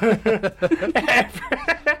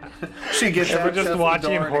She gets We're access to just the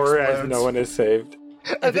watching door and horror as explodes. no one is saved.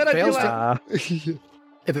 If it, fails to, uh,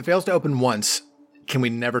 if it fails to open once, can we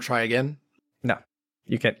never try again? no,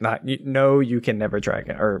 you can not. You can never try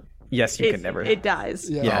again. Or yes, you can never. It dies.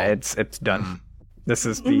 yeah. yeah, it's done. This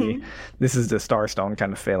is the Starstone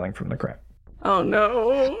kind of failing from the crack. Oh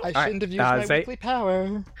no. I shouldn't have used my Zay- weekly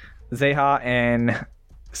power. Zeha and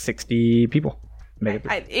 60 people. Make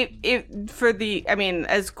it. I mean,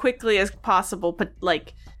 as quickly as possible, but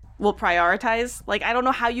like, we'll prioritize. Like, I don't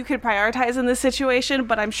know how you could prioritize in this situation,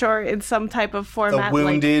 but I'm sure in some type of The format.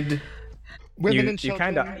 wounded. Women and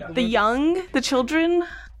children. The young, the children.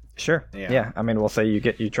 Sure. Yeah. I mean, we'll say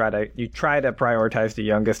you try to prioritize the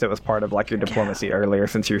youngest. It was part of like your diplomacy earlier,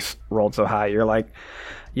 since you rolled so high. You're like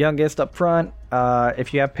youngest up front.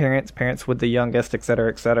 If you have parents with the youngest, et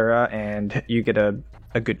cetera, and you get a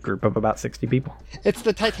good group of about 60 people. It's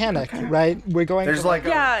the Titanic, right? We're going. There's like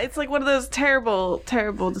it's like one of those terrible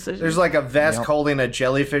decisions. There's like a Vesk holding a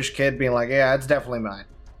jellyfish kid, being like, "Yeah, it's definitely mine,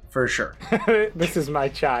 for sure. This is my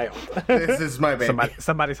child. This is my baby."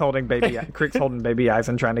 Somebody's holding baby. Crick's holding baby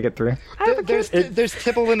Eisen, trying to get through. There's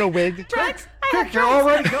Tibble in a wig. Drax, Crick, you're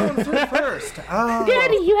already going through first. Oh.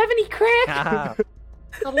 Daddy, you have any crack?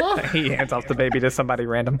 He hands off the baby to somebody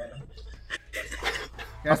random.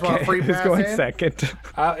 You guys want a free Who's pass going in? second?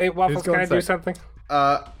 Hey, Waffles, can I do something?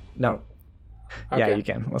 No. Yeah, Okay. you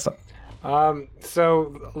can. What's up?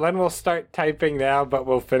 So Len will start typing now, but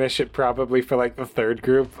we'll finish it probably for like the third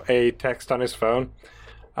group, a text on his phone.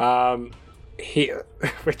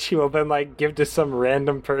 Which he will then like give to some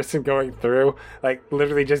random person going through, like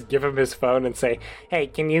literally just give him his phone and say, "Hey,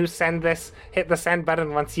 can you send this? Hit the send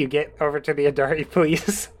button once you get over to the Adari,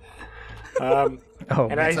 please." And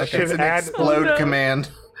I should It's an add explode command.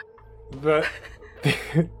 the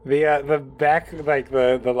back, like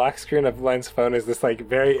the lock screen of Len's phone is this like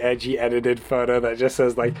very edgy edited photo that just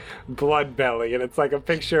says like blood belly, and it's like a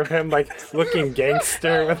picture of him like looking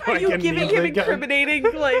gangster with like Are you a giving him needle gun. incriminating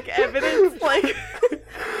like evidence? Like,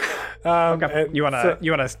 Okay. And You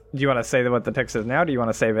wanna say what the text is now? Or do you want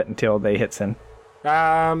to save it until they hit send?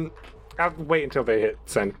 I'll wait until they hit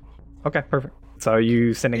send. Okay, perfect. So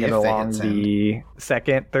you sending If it they hit along send. the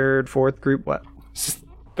second, third, fourth group? What?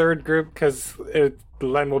 Third group, because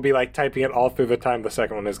Len will be like typing it all through the time the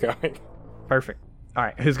second one is going. Perfect. All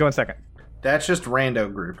right, who's going second? That's just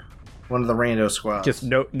rando group. One of the rando squads. Just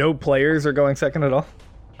no players are going second at all.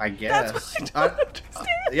 I guess.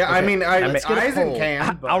 I mean, Eisen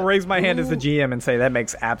can. But I'll raise my hand as the GM and say that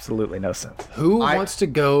makes absolutely no sense. Who wants to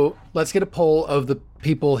go? Let's get a poll of the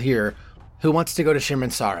people here. Who wants to go to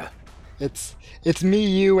Shimron Sara? It's me,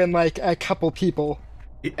 you, and like a couple people.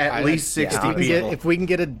 At least 60 If people. we can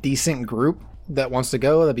get a decent group that wants to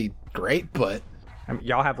go, that'd be great. But I mean,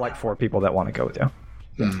 y'all have like 4 people that want to go with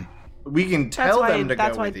you. We can tell them to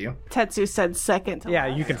that's go why with you. Tetsu said second. Yeah,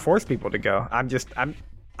 you can force people to go.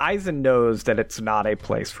 Eisen knows that it's not a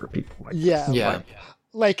place for people like Yeah. yeah,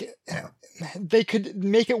 Like, they could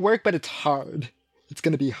make it work, but it's hard. It's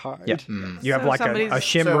going to be hard. Yeah. You have So like a somebody's-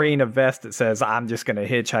 shimmering vest that says, I'm just going to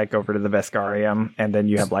hitchhike over to the Veskarium, and then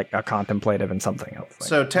you have like a contemplative and something else. Like,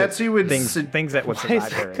 So Tetsu would things that would Why is survive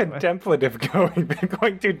there. that Anyway. contemplative going? They're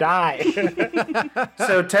going to die.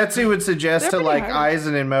 So Tetsu would suggest to pretty like hard.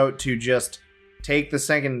 Eisen and Moat to just take the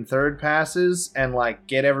second and third passes and like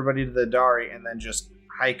get everybody to the Dari and then just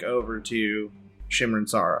hike over to Shimron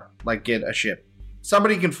Sara. Like get a ship.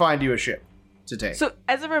 Somebody can find you a ship to take. So,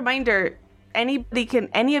 as a reminder, any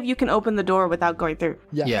of you can open the door without going through.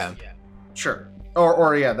 Yes. yeah. Sure.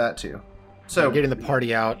 Or yeah, that too. So Getting the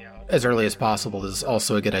party out as early as possible is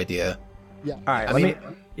also a good idea. Yeah. All right,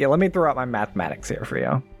 let me throw out my mathematics here for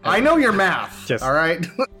you. I know your math. Just- all right.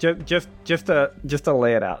 Just to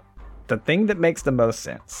lay it out. The thing that makes the most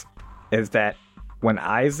sense is that when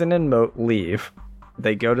Eisen and Moat leave,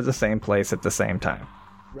 they go to the same place at the same time.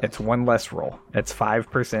 It's one less roll. It's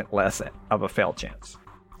 5% less of a fail chance.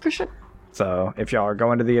 For sure. So if y'all are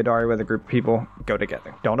going to the Adari with a group of people, go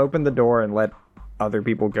together. Don't open the door and let other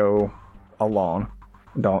people go alone.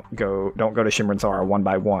 Don't go to Shimron Sara one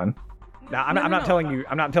by one. Now I'm not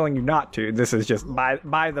telling you not to. This is just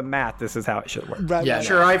by the math. This is how it should work. Right. Yeah, right.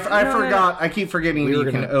 Sure, I No. forgot. I keep forgetting We you were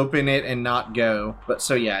can gonna- open it and not go. But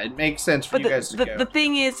so yeah, it makes sense for But you guys to go. the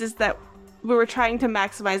thing is that we were trying to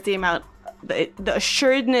maximize the amount, the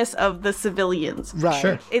assuredness of the civilians. Right.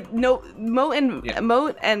 Sure.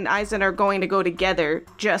 Moat and Eisen are going to go together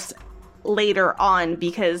just later on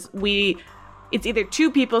because it's either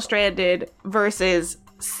 2 people stranded versus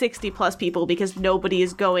 60 plus people because nobody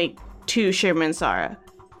is going to Shimron Sara.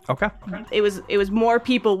 Okay. It was more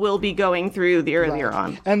people will be going through the earlier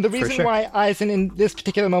on. And the reason sure. why Eisen in this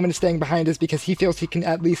particular moment is staying behind is because he feels he can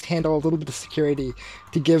at least handle a little bit of security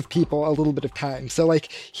to give people a little bit of time. So,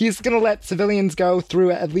 like, he's going to let civilians go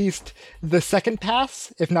through at least the second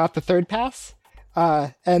pass, if not the third pass.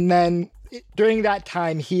 And then during that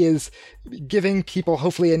time, he is giving people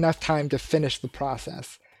hopefully enough time to finish the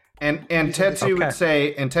process. And Tetsu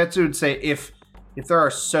would say if there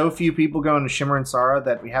are so few people going to Shimron Sara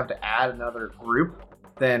that we have to add another group,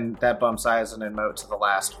 then that bumps Eisen and Moat to the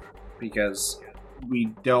last because we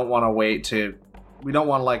don't want to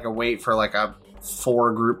wait for like a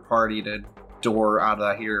 4 group party to door out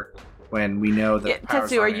of here when we know that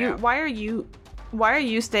power's Tetsu, running out. why are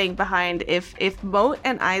you staying behind? If Moat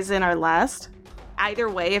and Aizen are last, either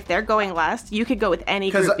way, if they're going last, you could go with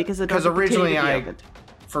any group because the doors originally continue to be I opened.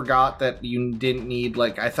 forgot that you didn't need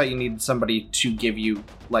I thought you needed somebody to give you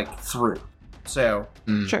through. So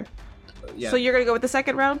Sure. yeah. So you're gonna go with the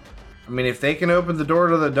second round? I mean, if they can open the door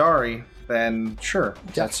to the Dari, then sure.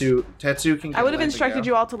 Yes. Tetsu can. I would have instructed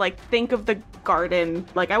you all to think of the garden.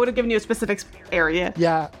 I would have given you a specific area.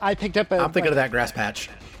 Yeah, I picked up a. I'm thinking of that grass patch.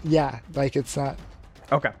 Yeah, it's not.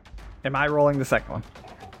 Okay. Am I rolling the second one?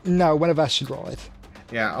 No, one of us should roll it.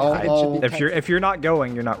 Yeah, should be- If you're not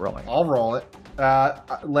going, you're not rolling. I'll roll it.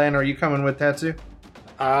 Len, are you coming with Tetsu?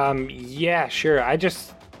 Yeah, sure.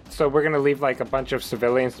 So we're gonna leave a bunch of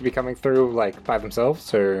civilians to be coming through by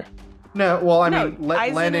themselves, or? No, well, I No, mean, Len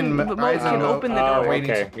Aizen and and Moat Aizen can open the door.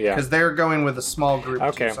 waiting Okay, yeah. because they're going with a small group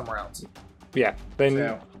Okay. to somewhere else. Yeah, then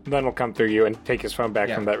So- we'll come through you and take his phone back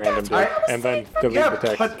Yeah. from that random dude, and then delete Yeah, the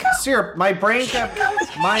text. but Syrup, my brain kept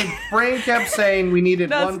saying we needed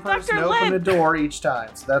That's one person Dr. to open Len. the door each time.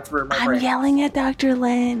 So that's where my brain. yelling at Dr.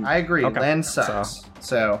 Len. I agree. Okay, Len sucks.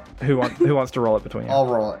 So Who wants to roll it between you? I'll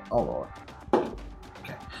roll it.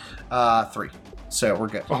 Okay. 3. So we're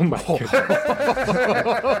good. Oh my god.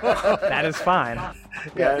 That is fine.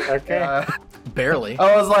 Yeah, okay. Barely.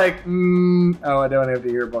 I was like, I don't have to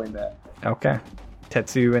hear about that. Okay.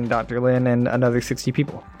 Tetsu and Dr. Lin and another 60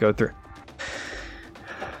 people go through.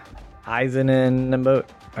 Aizen and Moat,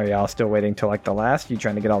 are y'all still waiting till the last? You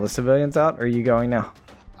trying to get all the civilians out, or are you going now?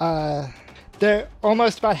 They're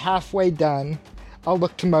almost about halfway done. I'll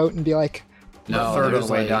look to Moat and be like, No, Third of there's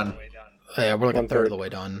the way done. Yeah, we're like a third 1/3. of the way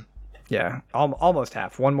done. Yeah, almost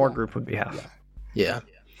half. One more group would be half. Yeah.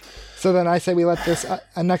 so then I say we let this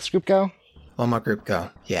next group go. One more group go.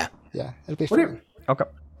 Yeah. Yeah, it'll be What do fun. you- Okay.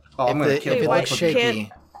 Oh, I'm If, gonna the, kill if it why looks both of can't- you.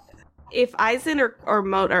 shaky, If Aizen or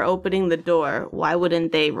Moat are opening the door, why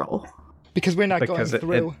wouldn't they roll? Because we're not Because going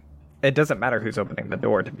through. it doesn't matter who's opening the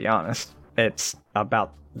door, to be honest. It's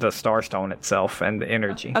about the Starstone itself and the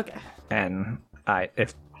energy. Okay. And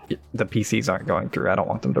if the PCs aren't going through, I don't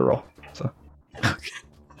want them to roll. So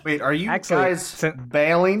Wait, are you Actually, guys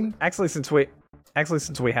bailing? actually, since we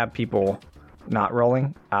have people not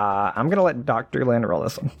rolling, I'm gonna let Dr. Lin roll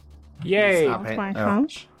this one Yay! Stop it. My Oh.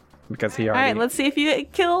 hunch. because he All already. right, let's see if you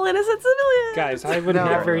kill innocent civilians. Guys, I would No.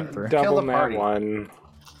 never Kill double the that party. one.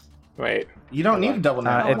 Wait. You don't need to double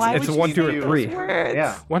now. Why it's would a 1, you 2, or use 3. words?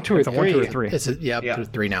 Yeah. 1, 2, or It's a 1, 2, or 3. 3. it's Yeah. there's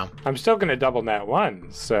 3 now. I'm still gonna double that one.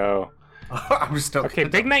 So I'm still okay,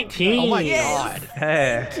 big 19. Oh my god.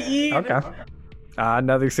 Hey. Okay.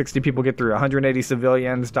 Another 60 people get through. 180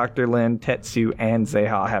 civilians. Dr. Lin, Tetsu, and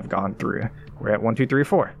Zeha have gone through. We're at 1, 2, 3,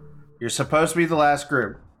 4. You're supposed to be the last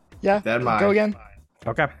group. Yeah, Then mine. go again.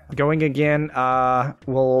 Okay. Going again.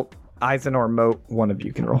 Will Aizen or Moat, one of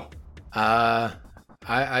you can roll. I'll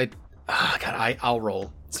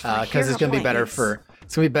roll because it's gonna be better for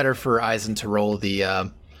Aizen to roll the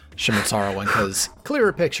Shimmersara one because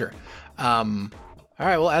clearer picture. All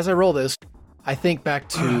right. Well, as I roll this, I think back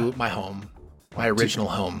to my home, my original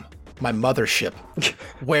home, my mothership,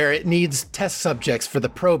 where it needs test subjects for the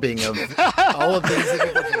probing of all of these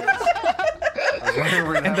individuals.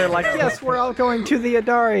 And they're like, yes, we're all going to the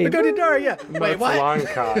Adari. Go to Dari, yeah. Wait, what? Long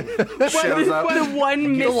con. Shows up. The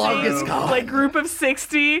one longest missing con. group of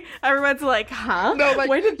 60. Everyone's like, huh? No,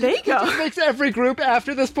 Where did they It just go? makes every group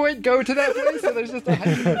after this point go to that place, so there's just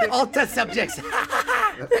 100. All test subjects.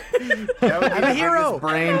 That would be the hero. biggest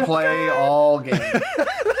brain play all game.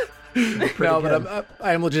 No, but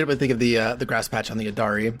I'm legitimately thinking of the grass patch on the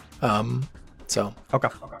Adari. So Okay.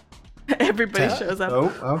 Everybody shows up.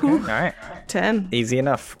 Oh, okay. All right. 10. Easy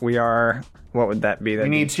enough. We are, what would that be?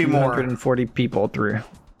 That'd need be 2 more. 240 people through.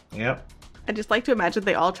 Yep. I just like to imagine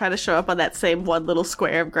they all try to show up on that same one little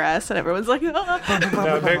square of grass, and everyone's like, ah.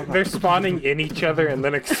 No, they're spawning in each other and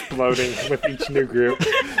then exploding with each new group.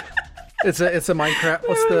 it's a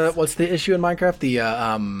Minecraft. What's the issue in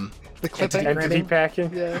Minecraft? The clip Entity Entity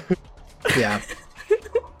packing. Yeah.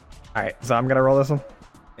 All right. So I'm going to roll this one.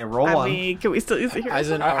 Yeah, roll I one. mean, can we still use the hero?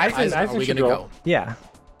 Aizen, Aizen are we should gonna roll. go? Yeah.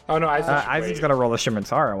 Oh no, Aizen's going to roll the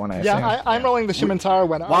Shimmersara one, I assume. Yeah, I'm rolling the Shimantara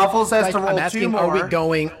one. Waffles has to roll I'm 2 asking, more. are we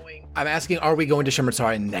going? I'm asking, are we going to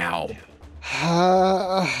Shimmersara now?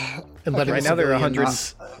 And letting Right the now there are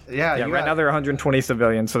civilians- Yeah, Yeah, you right got- now there are 120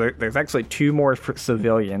 civilians, so there's actually 2 more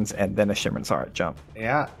civilians and then a Shimmersara jump.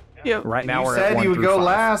 Yeah. Yep. Right now You we're at said 1 you would through go 5.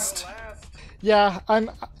 last. Yeah,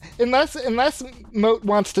 unless Moat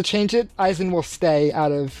wants to change it, Aizen will stay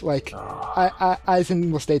out of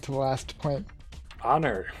Aizen will stay to the last point.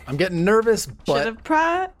 honor. I'm getting nervous, Should but have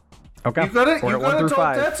Okay. You could have We're at 1 through told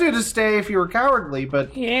 5. Tetsu to stay if you were cowardly, but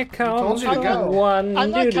Here told comes you to go. one. I'm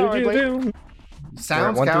not cowardly. We're at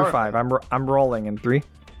sounds 1 through cowardly. 5. I'm rolling in 3.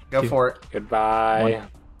 Go for it. Goodbye.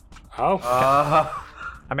 Oh.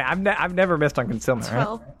 I mean, I've never missed on concealment,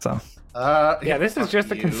 12. right? So. Yeah, this is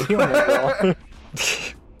just a you. concealment roll.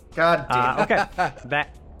 God damn it. Okay.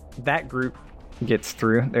 That group gets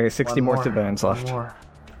through. There's 60 more civilians One left. more.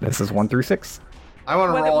 This is 1 through 6. I want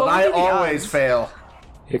to What- roll, what and would I be the always odds? fail.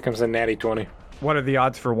 Here comes a natty 20. What are the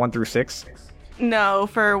odds for 1 through 6? No,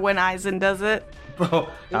 for when Eisen does it. 1 through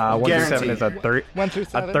 7 Guaranteed. is a 1 through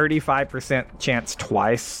 7. 35% chance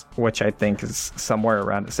twice, which I think is somewhere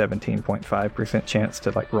around a 17.5% chance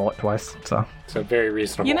to like roll it twice. So So very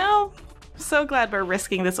reasonable. You know, so glad we're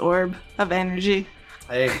risking this orb of energy.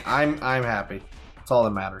 Hey, I'm happy. That's all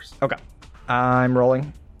that matters. okay, I'm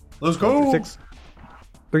rolling. Let's 1 go. through 6.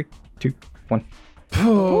 3, 2, 1.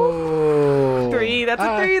 3. That's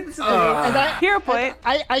a 3. That's a 3. And Hero point.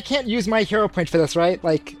 I can't use my hero point for this, right?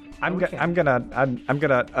 Like, I'm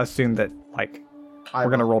gonna assume that like we're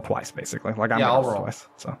gonna roll twice, basically. Like I'm Yeah, gonna I'll roll roll. twice.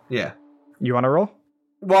 So Yeah. you want to roll?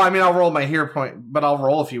 Well, I mean, I'll roll my hero point, but I'll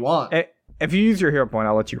roll if you want. If you use your hero point,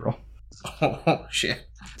 I'll let you roll. Oh, shit.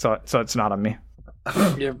 So it's not on me.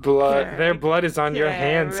 Your blood, their blood is on your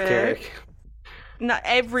hands, Carrick. Carrick. Not Not what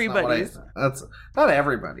I- everybody's. That's not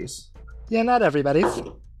everybody's. yeah, not everybody's.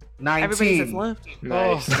 19. Everybody's that's left.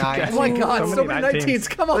 Nice. Oh my god, So so many many 19s. 19s.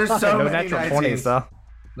 Come on. There's so No many natural 19s. 20s though.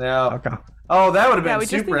 No. Okay. Oh, that would have Yeah, been we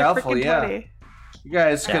just super need a helpful. freaking Yeah. 20. You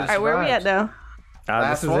guys could have Alright, where are we at now?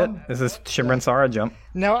 Last This is one? it. This is Shimran Sara jump.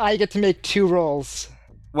 Now I get to make 2 rolls.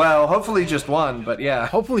 Well, hopefully just one, but yeah.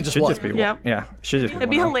 Hopefully just Should one. just be one. Yep. Yeah, should just be It'd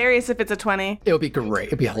be one. hilarious if it's a 20. It would be great.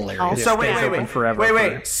 It'd be hilarious. So stays open forever for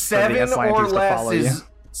the 7 or Atlanteans to less follow is you.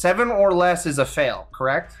 7 or less is a fail,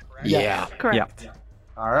 correct? Yeah. Correct. Yeah.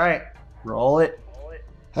 All right. Roll it.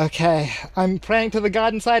 Okay, I'm praying to the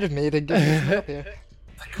god inside of me to get me some help here.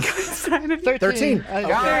 13. 13.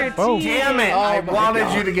 God Oh. damn it. I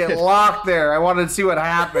wanted you to get locked there. I wanted to see what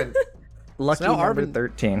happened. Lucky So now number Arvin-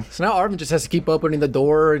 13. So now Arvin just has to keep opening the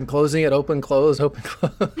door and closing it, open, close, and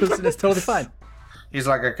it's totally fine. He's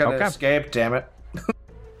like, I could have Okay. escaped, damn it.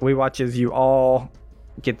 We watch as you all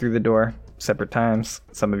get through the door separate times.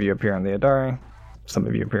 Some of you appear on the Adari. Some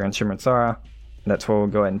of you appear on Shimran Sara. That's where we'll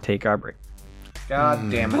go ahead and take our break. God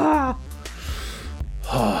damn it.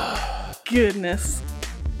 Goodness.